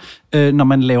bruger, når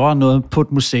man laver noget på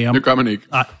et museum. Det gør man ikke.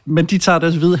 Nej, men de tager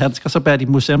deres hvide handsker, så bærer de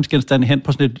museumsgenstande hen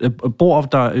på sådan et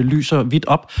bord, der lyser vidt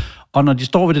op. Og når de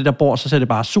står ved det der bord, så ser det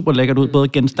bare super lækkert ud, både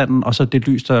genstanden og så det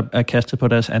lys, der er kastet på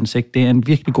deres ansigt. Det er en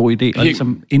virkelig god idé at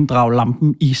ligesom inddrage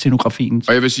lampen i scenografien.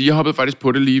 Og jeg vil sige, jeg hoppede faktisk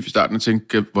på det lige i starten og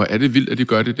tænkte, hvor er det vildt, at de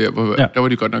gør det der. Der var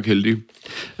de godt nok heldige.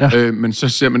 Ja. Men så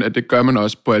ser man, at det gør man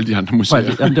også på alle de andre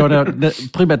museer. Jamen, det var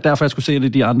primært derfor, jeg skulle se det i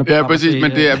de andre programmer. Ja, præcis,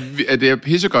 men det er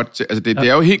pissegodt. Altså, det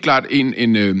er jo helt klart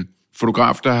en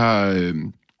fotograf, der har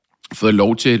fået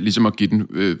lov til ligesom at give den,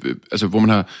 altså hvor man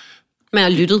har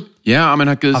lyttet. Ja, og man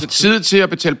har givet sig tid til at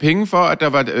betale penge for, at der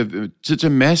var tid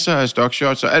til masser af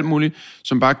stockshots og alt muligt,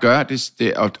 som bare gør, at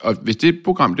det og hvis det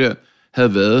program der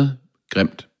havde været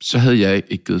grimt, så havde jeg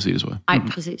ikke givet se det, tror jeg. Nej,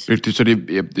 præcis. Så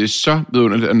det er så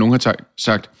vidunderligt, at nogen har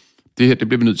sagt, det her, det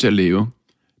bliver vi nødt til at lave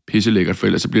pisselækkert, for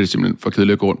ellers så bliver det simpelthen for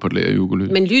kedeligt at gå rundt på et lager i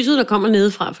Ugeløb. Men lyset, der kommer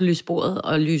nedefra fra lysbordet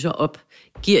og lyser op,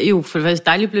 giver jo for det første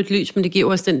dejligt blødt lys, men det giver jo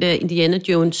også den der Indiana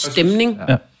Jones stemning.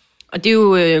 Ja. Og det er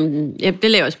jo,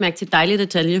 det laver også mærke til dejlige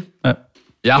detalje. Ja.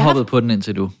 Jeg har hoppet på den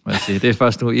indtil du, vil jeg sige. Det er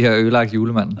først nu, I har ødelagt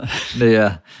julemanden. Det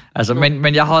er, altså,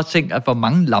 men jeg har også tænkt, at hvor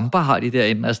mange lamper har de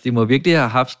derinde? Altså, de må virkelig have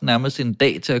haft nærmest en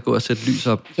dag til at gå og sætte lys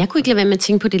op. Jeg kunne ikke lade være med at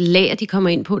tænke på det lager, de kommer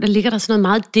ind på. Der ligger der sådan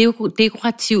noget meget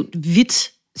dekorativt, hvidt,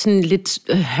 sådan lidt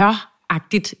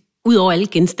høragtigt, ud over alle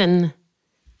genstandene.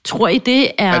 Tror I,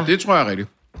 det er... Ja, det tror jeg rigtigt.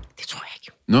 Det tror jeg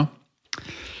ikke. Nå?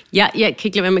 Jeg kan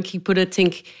ikke lade være med at kigge på det og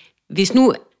tænke, hvis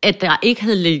nu, at der ikke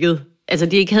havde ligget, altså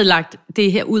de ikke havde lagt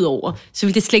det her ud over, så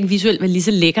ville det slet ikke visuelt være lige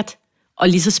så lækkert og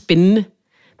lige så spændende.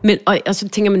 Men, og så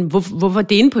tænker man, hvorfor er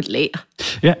det inde på et lager?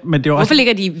 Ja, men det er også... Hvorfor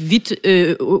ligger de hvidt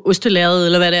ostelæret,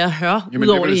 eller hvad det er, hør ud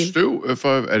over det hele? Støv, for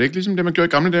er det ikke ligesom det, man gjorde i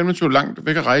gamle dage, man tog langt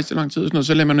væk at rejse i lang tid, og sådan noget,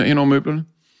 så lader man ind over møblerne?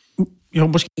 Jo,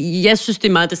 måske. Jeg synes, det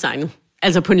er meget designet.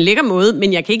 Altså på en lækker måde,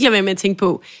 men jeg kan ikke lade være med at tænke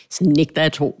på, så nægter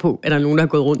jeg tro på, at der er nogen, der har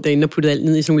gået rundt derinde og puttet alt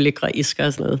ned i sådan nogle lækre æsker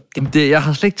og sådan noget. Jeg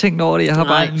har slet ikke tænkt over det. Jeg har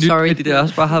bare nyt, fordi det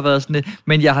også bare har været sådan lidt.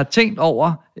 Men jeg har tænkt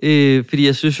over, fordi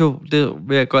jeg synes jo, det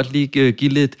vil jeg godt lige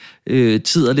give lidt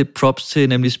tid og lidt props til,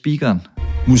 nemlig speakeren.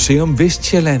 Museum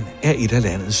Vestsjælland er et af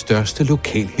landets største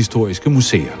lokalhistoriske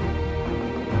museer.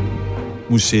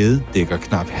 Museet dækker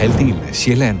knap halvdelen af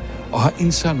Sjælland og har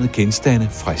indsamlet genstande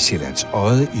fra Sjællands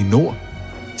Odde i nord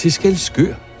til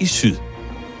Skælskør i syd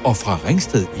og fra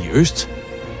Ringsted i øst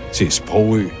til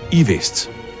Sprogø i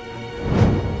vest.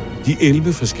 De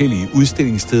 11 forskellige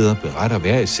udstillingssteder beretter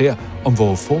hver især om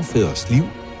vores forfædres liv,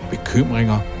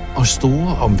 bekymringer og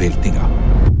store omvæltninger.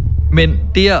 Men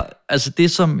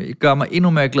det, som gør mig endnu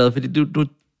mere glad, fordi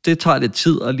det tager lidt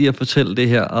tid at lige at fortælle det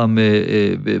her om,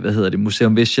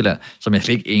 Museum Vestsjælland, som jeg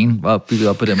slet ikke var bygget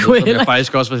op på den måde, som jeg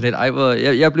faktisk også var sådan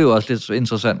lidt, jeg blev også lidt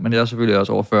interessant, men jeg er selvfølgelig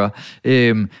også over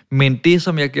 40. Men det,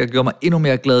 som jeg gjorde mig endnu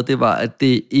mere glad, det var, at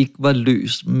det ikke var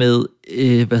løst med,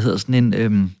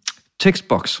 en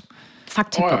tekstboks.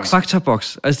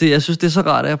 Faktaboks. Altså jeg synes, det er så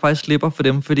rart, at jeg faktisk slipper for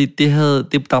dem, fordi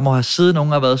der må have siddet nogen,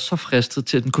 der har været så fristet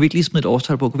til den. Kunne vi ikke lige smide et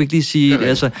årstal på? Kunne vi ikke lige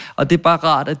sige... og det er bare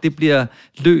rart, at det bliver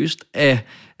løst af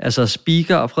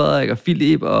speaker og Frederik og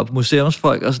Philip og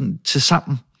museumsfolk og sådan til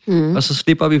sammen. Og så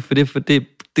slipper vi for det, for det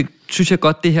synes jeg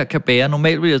godt, det her kan bære.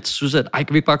 Normalt vil jeg synes, at kan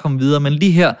vi ikke bare komme videre, men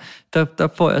lige her, der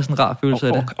får jeg sådan en rar følelse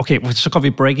af det. Okay, så går vi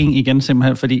breaking igen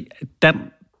simpelthen, fordi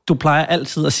du plejer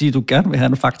altid at sige, at du gerne vil have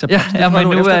en faktaboks.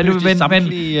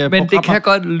 Men det kan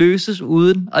godt løses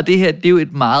uden, og det her, det er jo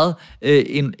et meget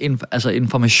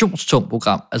informationstungt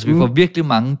program. Altså, vi får virkelig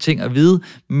mange ting at vide,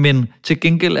 men til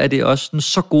gengæld er det også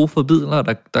så gode forbidler,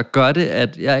 der gør det,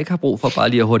 at jeg ikke har brug for bare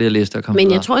lige at hurtigt at læse det og komme Men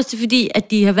videre. jeg tror også, det er fordi,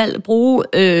 at de har valgt at bruge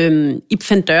Ib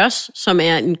van Deurs, som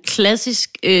er en klassisk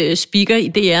speaker i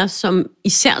DR, som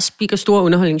især speaker store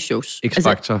underholdningsshows.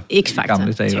 X-Factor.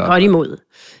 X-Factor. Tag godt imod.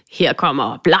 Her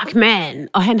kommer Black Man,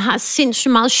 og han har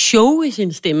sindssygt meget show i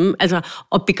sin stemme,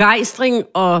 og begejstring,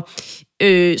 og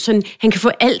sådan, han kan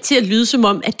få alt til at lyde som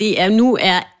om, at nu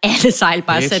er alle sejl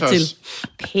bare sat til.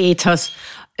 Patos.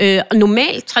 Og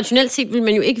normalt, traditionelt set, vil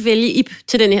man jo ikke vælge Ib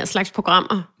til den her slags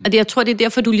programmer. Og jeg tror, det er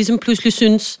derfor, du ligesom pludselig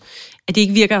synes, at det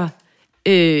ikke virker...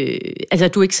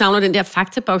 at du ikke savner den der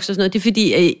faktaboks og sådan noget. Det er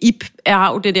fordi, Ib er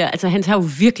jo det der... han tager jo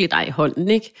virkelig dig i hånden,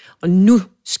 ikke? Og nu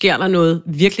sker der noget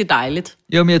virkelig dejligt.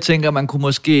 Jo, men jeg tænker, man kunne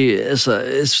måske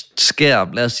skære,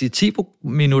 lad os sige, 10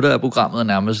 minutter af programmet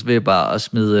nærmest ved bare at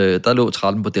smide... Der lå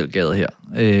 13 bordelgade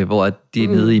her, hvor de er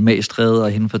nede i Magstræde,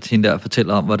 og hende der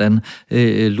fortæller om, hvordan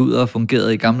luder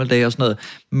fungerede i gamle dage og sådan noget.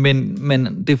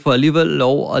 Men det får alligevel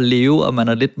lov at leve, og man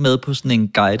er lidt med på sådan en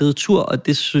guided tur, og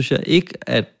det synes jeg ikke,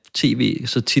 at tv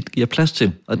så tit giver plads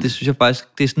til. Og det synes jeg faktisk,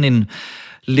 det er sådan en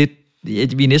lidt...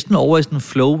 vi er næsten over i sådan en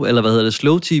flow, eller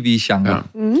slow tv-genre.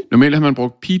 Ja. Normalt har man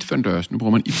brugt Pete van Deurs, nu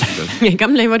bruger man Ib van Deurs. I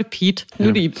gamle dage var det Pete, nu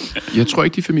er det Ib. Jeg tror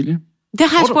ikke, de er familie. Det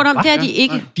har jeg spurgt om, det er de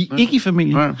ikke. De er ikke i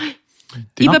familie. Nej.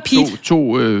 Det er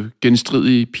to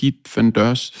genstridige Pete van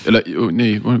Deurs.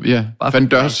 Van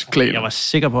Deurs-klaner. Jeg var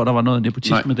sikker på, at der var noget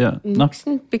nepotisme der.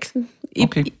 Bixen.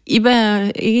 Ib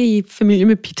er ikke i familie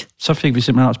med Pete. Så fik vi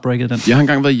simpelthen også breaket den. Jeg har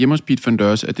engang været hjemme hos Pete van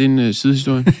Deurs. Er det en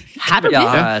sidehistorie? Har du det?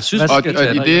 Jeg synes, og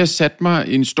i det, jeg satte mig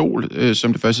i en stol,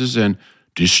 som det første, så sagde han,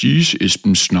 det siges,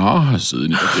 Esben Snare har siddet i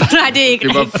det. Nej, det er ikke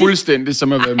det var fuldstændig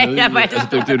som at være med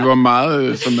i. Det var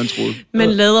meget, som man troede. Man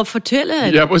lader fortælle,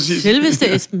 at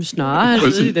selveste Esben Snare har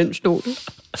siddet i den stol.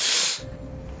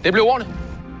 Det blev ordene.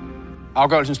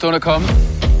 Afgørelsen stund er kommet.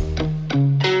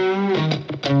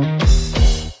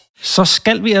 Så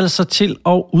skal vi altså til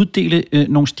at uddele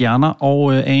nogle stjerner,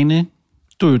 og Ane,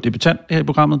 du er jo debutant her i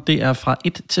programmet. Det er fra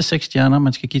 1 til 6 stjerner,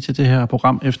 man skal give til det her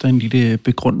program efter en lille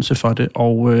begrundelse for det.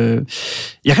 Og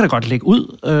jeg kan da godt lægge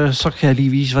ud, så kan jeg lige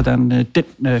vise, hvordan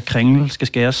den kringle skal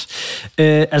skæres.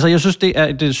 Jeg synes, det er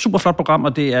et super flot program,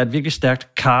 og det er et virkelig stærkt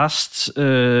cast.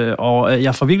 Og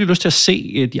jeg får virkelig lyst til at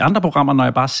se de andre programmer, når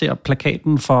jeg bare ser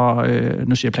plakaten for...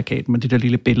 nu siger jeg plakaten, men det der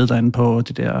lille billede derinde på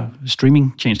det der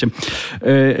streaming-tjeneste.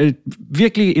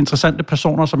 Virkelig interessante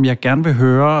personer, som jeg gerne vil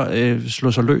høre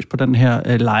slå sig løs på den her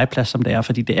legeplads, som det er,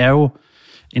 fordi det er jo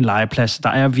en legeplads. Der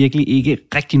er virkelig ikke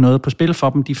rigtig noget på spil for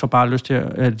dem. De får bare lyst til,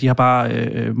 de har bare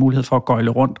mulighed for at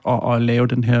gøjle rundt og lave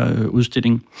den her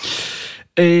udstilling.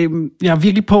 Jeg er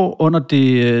virkelig på under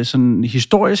det sådan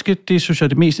historiske. Det synes jeg er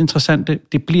det mest interessante.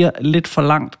 Det bliver lidt for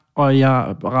langt, og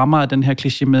jeg rammer af den her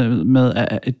kliché med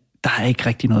at der er ikke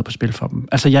rigtig noget på spil for dem.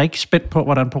 Jeg er ikke spændt på,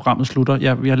 hvordan programmet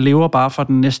slutter. Jeg lever bare for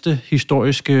den næste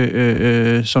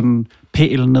historiske sådan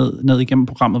pæl ned igennem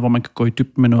programmet, hvor man kan gå i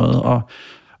dybden med noget,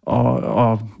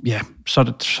 Og ja,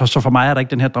 så for mig er der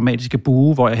ikke den her dramatiske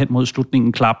bue, hvor jeg hen mod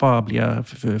slutningen klapper og bliver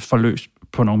forløst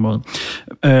på nogen måde.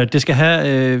 Det skal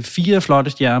have 4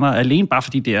 flotte stjerner, alene bare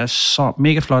fordi det er så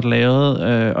mega flot lavet,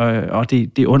 og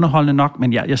det er underholdende nok,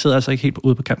 men jeg sidder altså ikke helt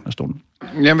ude på kanten af stolen.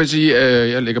 Jeg vil sige,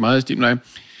 jeg lægger meget i stil med dig.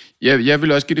 Jeg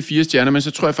vil også give det 4 stjerner, men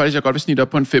så tror jeg faktisk, jeg godt vil snitte op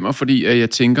på en 5'er, fordi jeg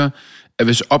tænker, at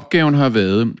hvis opgaven har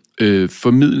været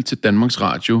formidlet til Danmarks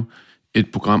Radio et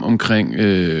program omkring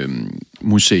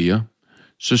museer,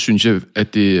 så synes jeg,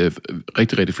 at det er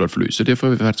rigtig, rigtig flot forløst. Så derfor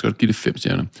vil jeg faktisk godt give det 5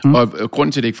 stjerner. Og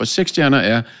grunden til, at det ikke får 6 stjerner,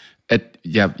 er, at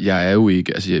jeg er jo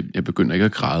ikke, altså jeg begynder ikke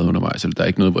at græde undervejs, eller der er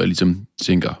ikke noget, hvor jeg ligesom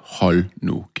tænker, hold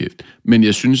nu kæft. Men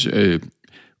jeg synes,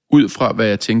 ud fra hvad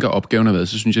jeg tænker opgaven har været,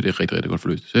 så synes jeg, det er rigtig, rigtig godt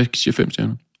forløst. Så jeg siger 5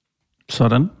 stjerner.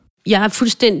 Sådan. Jeg er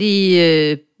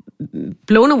fuldstændig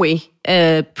blown away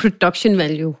af production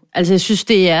value. Altså jeg synes,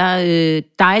 det er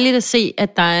dejligt at se,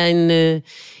 at der er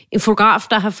en fotograf,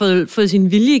 der har fået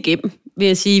sin vilje igennem, vil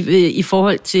jeg sige, i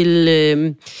forhold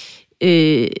til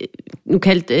nu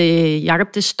kaldt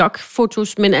Jakob det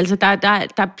stock-fotos, men altså der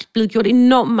er blevet gjort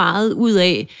enormt meget ud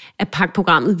af at pakke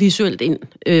programmet visuelt ind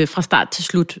fra start til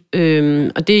slut.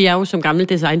 Og det er jeg jo som gammel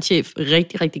designchef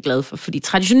rigtig, rigtig glad for, fordi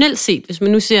traditionelt set, hvis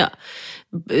man nu ser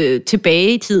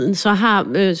tilbage i tiden, så har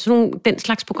den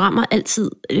slags programmer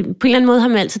altid, på en eller anden måde har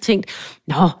man altid tænkt,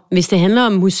 hvis det handler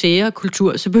om museer og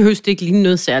kultur, så behøves det ikke ligne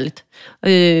noget særligt.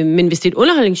 Men hvis det er et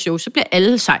underholdningsshow, så bliver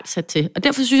alle sejt sat til. Og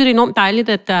derfor synes jeg, det er enormt dejligt,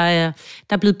 at der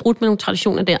er blevet brudt med nogle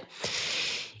traditioner der.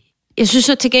 Jeg synes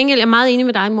så til gengæld, jeg er meget enig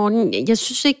med dig, Morten. Jeg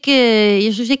synes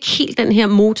ikke helt, den her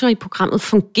motor i programmet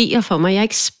fungerer for mig. Jeg er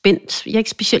ikke spændt. Jeg er ikke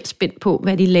specielt spændt på,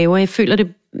 hvad de laver. Jeg føler det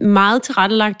meget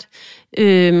tilrettelagt.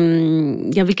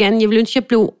 Jeg vil ønske, at jeg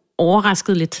blev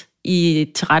overrasket lidt i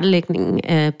tilrettelægningen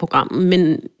af programmet.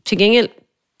 Men til gengæld,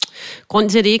 grunden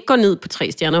til, at det ikke går ned på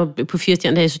 3 stjerner på 4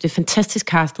 stjerner, jeg synes, det er fantastisk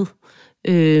castet.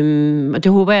 Og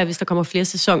det håber jeg, hvis der kommer flere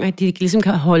sæsoner, at de ligesom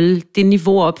kan holde det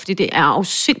niveau op, fordi det er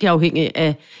afsindigt afhængigt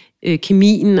af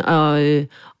kemien og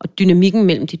dynamikken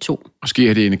mellem de to. Måske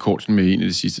er det en Kortsen med en af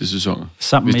de sidste sæsoner.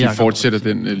 Sammen hvis de fortsætter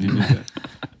den linje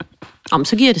der.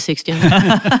 Så giver jeg det 6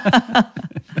 stjerner.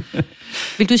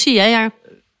 Vil du sige ja, Jacob?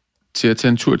 Til at tage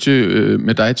en tur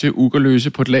med dig til Ugerløse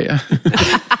på et lager.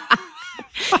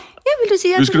 Vil du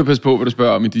sige ja? Nu skal du passe på, hvad du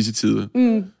spørger om i disse tider.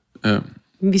 Ja.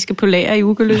 Vi skal på lager i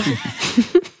Ugerløse.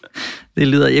 Det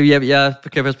lyder... Jeg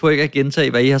kan passe på ikke at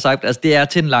gentage, hvad I har sagt. Altså, det er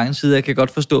til en lang side. Jeg kan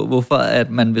godt forstå, hvorfor at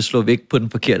man vil slå væk på den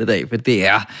forkerte dag. For det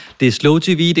er slow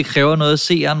tv, det kræver noget af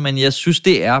seeren, men jeg synes,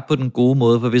 det er på den gode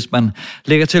måde. For hvis man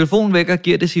lægger telefonen væk og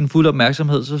giver det sin fulde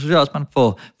opmærksomhed, så synes jeg også, man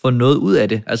får noget ud af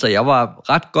det. Altså, jeg var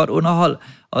ret godt underholdt,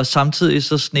 og samtidig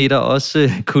så snetter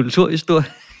også kulturhistorie.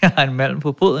 Jeg har en malm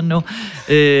på foden nu.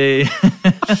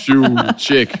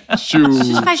 Check. Jeg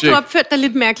synes faktisk, du opførte dig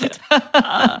lidt mærkeligt.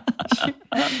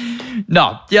 Nå,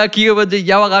 jeg kigger på det.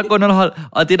 Jeg var ret godt underholdt,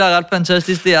 og det, der er ret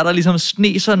fantastisk, det er, at der ligesom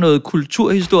sneser noget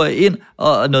kulturhistorie ind,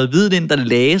 og noget viden ind, der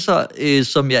læser,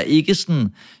 som jeg ikke sådan,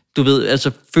 du ved,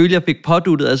 altså føler, jeg fik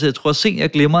påduttet. Altså, jeg tror sent,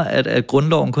 jeg glemmer, at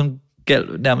grundloven kun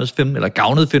galt nærmest 15, eller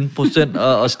gavnede 15%,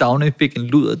 og Stavne fik en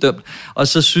luder dømt. Og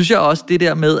så synes jeg også det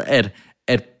der med,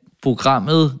 at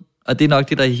programmet, og det er nok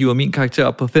det, der hiver min karakter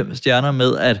op på 5 stjerner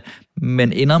med, at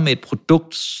man ender med et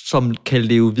produkt, som kan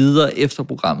leve videre efter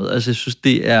programmet. Altså, jeg synes,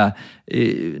 det er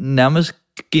nærmest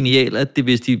genialt, at det,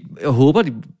 hvis jeg håber,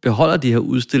 de beholder de her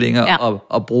udstillinger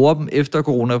og bruger dem efter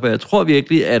corona, for jeg tror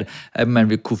virkelig, at man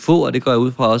vil kunne få, og det går jeg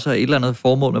ud fra også, et eller andet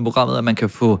formål med programmet, at man kan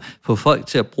få folk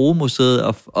til at bruge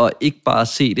museet, og ikke bare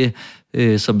se det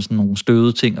som sådan nogle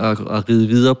støvede ting og ride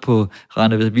videre på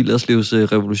Rane Willerslev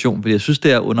revolution, fordi jeg synes,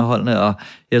 det er underholdende, og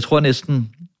jeg tror næsten,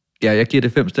 jeg giver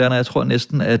det 5 stjerner, jeg tror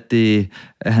næsten,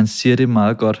 at han siger det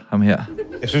meget godt, ham her.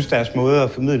 Jeg synes, deres måde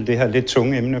at formidle det her lidt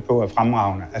tunge emne på er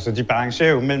fremragende. Altså, de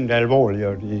balancerer jo mellem det alvorlige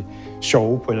og det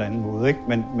sjove på en eller anden måde, ikke?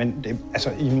 Men det, altså,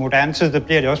 i en moderne tid, der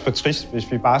bliver det også for trist,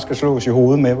 hvis vi bare skal slå os i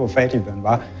hovedet med, hvor fattig den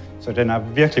var. Så den er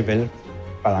virkelig vel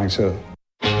balanceret.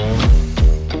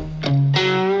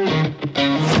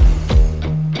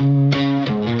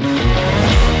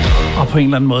 Og på en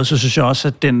eller anden måde, så synes jeg også,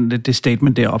 at det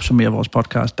statement der opsummerer vores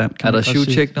podcast, Dan. Er der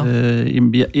shoe-check nu?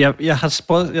 Jeg har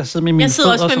siddet med mine fødder. Jeg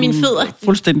sidder også med mine fødder.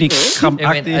 Fuldstændig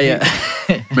krampagtige.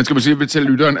 Man skal måske fortælle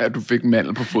lytteren, at du fik en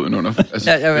mandel på foden under.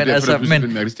 Altså, det er derfor, der er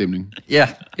en mærkelig stemning. Ja,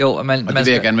 jo. Og det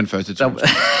vil jeg gerne være den første til.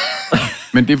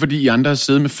 Men det er fordi, I andre har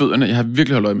siddet med fødderne. Jeg har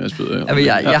virkelig holdt øje med jeres fødder. Jamen,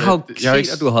 jeg har jo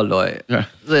set, at du har holdt øje. Ja.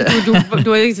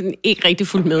 Du er ikke rigtig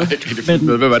fuldt med.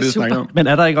 Hvad var det, du snakkede om? Men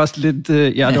er der ikke også lidt...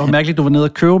 det var mærkeligt, du var nede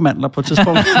og købe mandler på et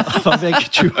tidspunkt, og var væk i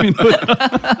 20 minutter.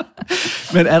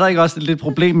 Men er der ikke også et lidt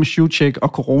problem med shoe-check og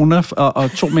corona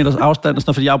og 2 meters afstand og sådan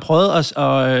noget? Fordi jeg har prøvet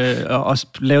at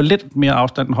lave lidt mere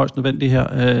afstand end højst nødvendigt her.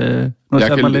 Nu er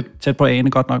jeg mig lidt tæt på Ane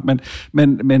godt nok,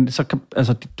 men så kan,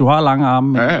 altså, du har lange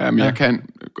arme. Ja, men jeg kan.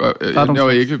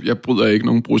 Jeg bryder ikke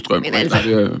nogen brudstrøm. Men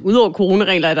altså, udover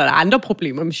coronaregler er der andre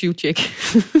problemer med shoe-check.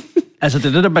 Altså, det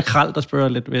er det der makrel, der spørger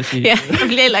lidt, vil jeg sige. Ja, jeg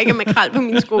bliver heller ikke makrel på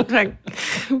mine sko.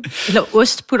 Eller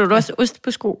ost. Putter du også ost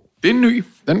på sko? Det er ny.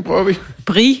 Den prøver vi.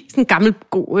 Brie. Sådan en gammel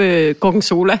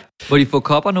gorgonzola. Hvor de får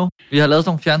kopper nu. Vi har lavet sådan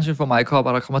nogle fjernsyn for mig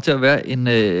kopper. Der kommer til at være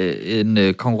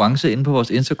en konkurrence inde på vores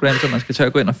Instagram, så man skal tage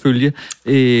at gå ind og følge.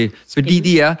 Fordi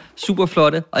de er super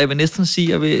flotte. Og jeg vil næsten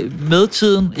sige, at med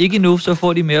tiden, ikke endnu, så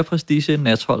får de mere prestige end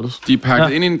natholdet. De er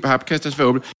pakket ind i en papkasse, der er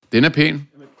åbent. Den er pæn.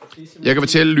 Jeg kan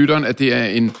fortælle lytteren, at det er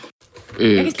en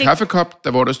kaffekop,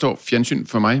 hvor der står fjernsyn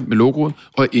for mig med logoet,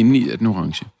 og indeni er den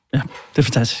orange. Ja, det er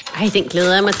fantastisk. Ej, den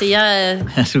glæder jeg mig til. Jeg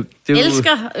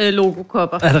elsker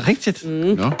logokopper. Er det rigtigt?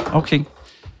 Nå. Okay. Det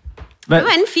var en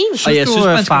fin. Og jeg synes,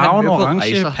 man farven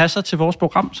orange passer til vores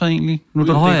program, så egentlig. Nu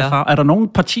er der nogle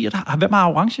partier, der har... Hvem har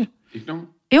orange? Ikke nogen.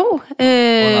 Jo.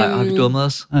 Nej, har vi dummet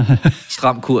os?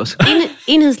 Stram kurs.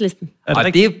 Enhedslisten.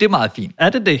 Det er meget fint. Er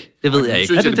det det? Det ved jeg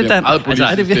ikke. Er det Dan? Altså,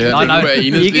 er det virkelig? Nej,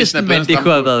 ikke sådan, men det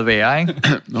kunne have været værre, ikke?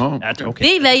 Nå. Ja, det er okay.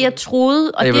 Det er, hvad jeg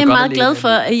troede, og det er jeg meget glad for,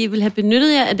 at I vil have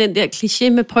benyttet jer af den der kliché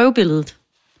med prøvebilledet.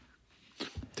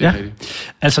 Ja,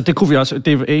 altså det kunne vi også.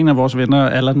 Det er en af vores venner,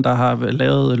 Allan, der har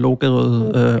lavet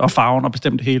logoet og farven og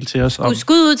bestemt det hele til os. Du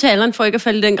skud ud til Allan for ikke at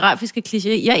falde i den grafiske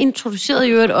kliché. Jeg introducerede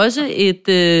jo også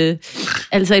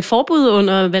et forbud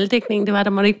under valgdækningen. Det var, at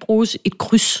der måtte ikke bruges et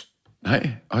kryds. Nej,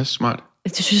 også smart.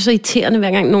 Det synes jeg er så irriterende,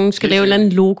 hver gang nogen skal lave et eller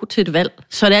andet logo til et valg.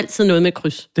 Så er det altid noget med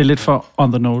kryds. Det er lidt for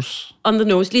on the nose. On the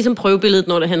nose, ligesom prøvebilledet,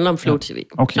 når det handler om Flow TV.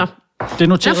 Okay. Så. Det er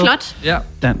noteret. Det er flot. Ja.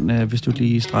 Dan, hvis du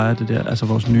lige streger det der, altså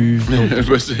vores nye logo. De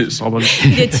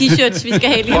der t-shirts, vi skal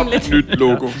have lige om lidt. Nyt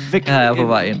logo. Væk her er på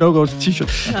vej ind. Logo til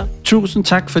t-shirt. Ja. Tusind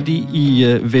tak, fordi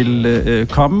I vil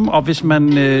komme. Og hvis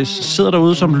man sidder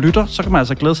derude som lytter, så kan man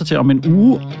altså glæde sig til om en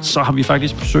uge. Så har vi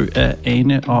faktisk besøg af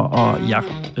Ane og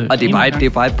Jakob. Og det er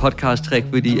bare et podcast-trick,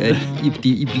 fordi at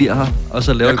I bliver her, og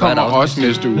så laver jeg kommer også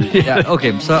næste uge. Ja,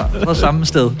 okay, så på samme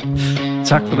sted.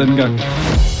 Tak for denne gang.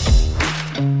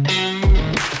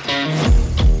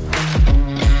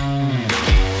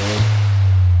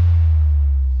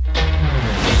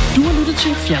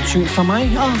 Til fjernsyn for mig,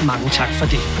 og mange tak for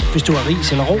det. Hvis du har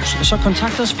ris eller ros, så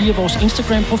kontakt os via vores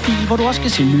Instagram-profil, hvor du også kan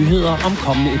se nyheder om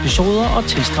kommende episoder og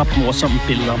tilstrap morsomme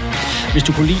billeder. Hvis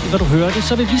du kunne lide, hvad du hørte,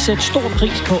 så vil vi sætte stor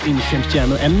pris på en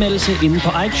 5-stjernet anmeldelse inde på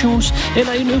iTunes,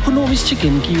 eller en økonomisk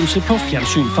tilkendegivelse på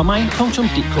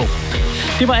fjernsynformig.dk.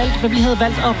 Det var alt, hvad vi havde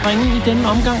valgt at bringe i denne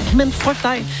omgang, men frygt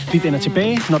dig, vi vender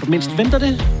tilbage, når du mindst venter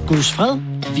det. Guds fred,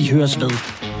 vi høres ved.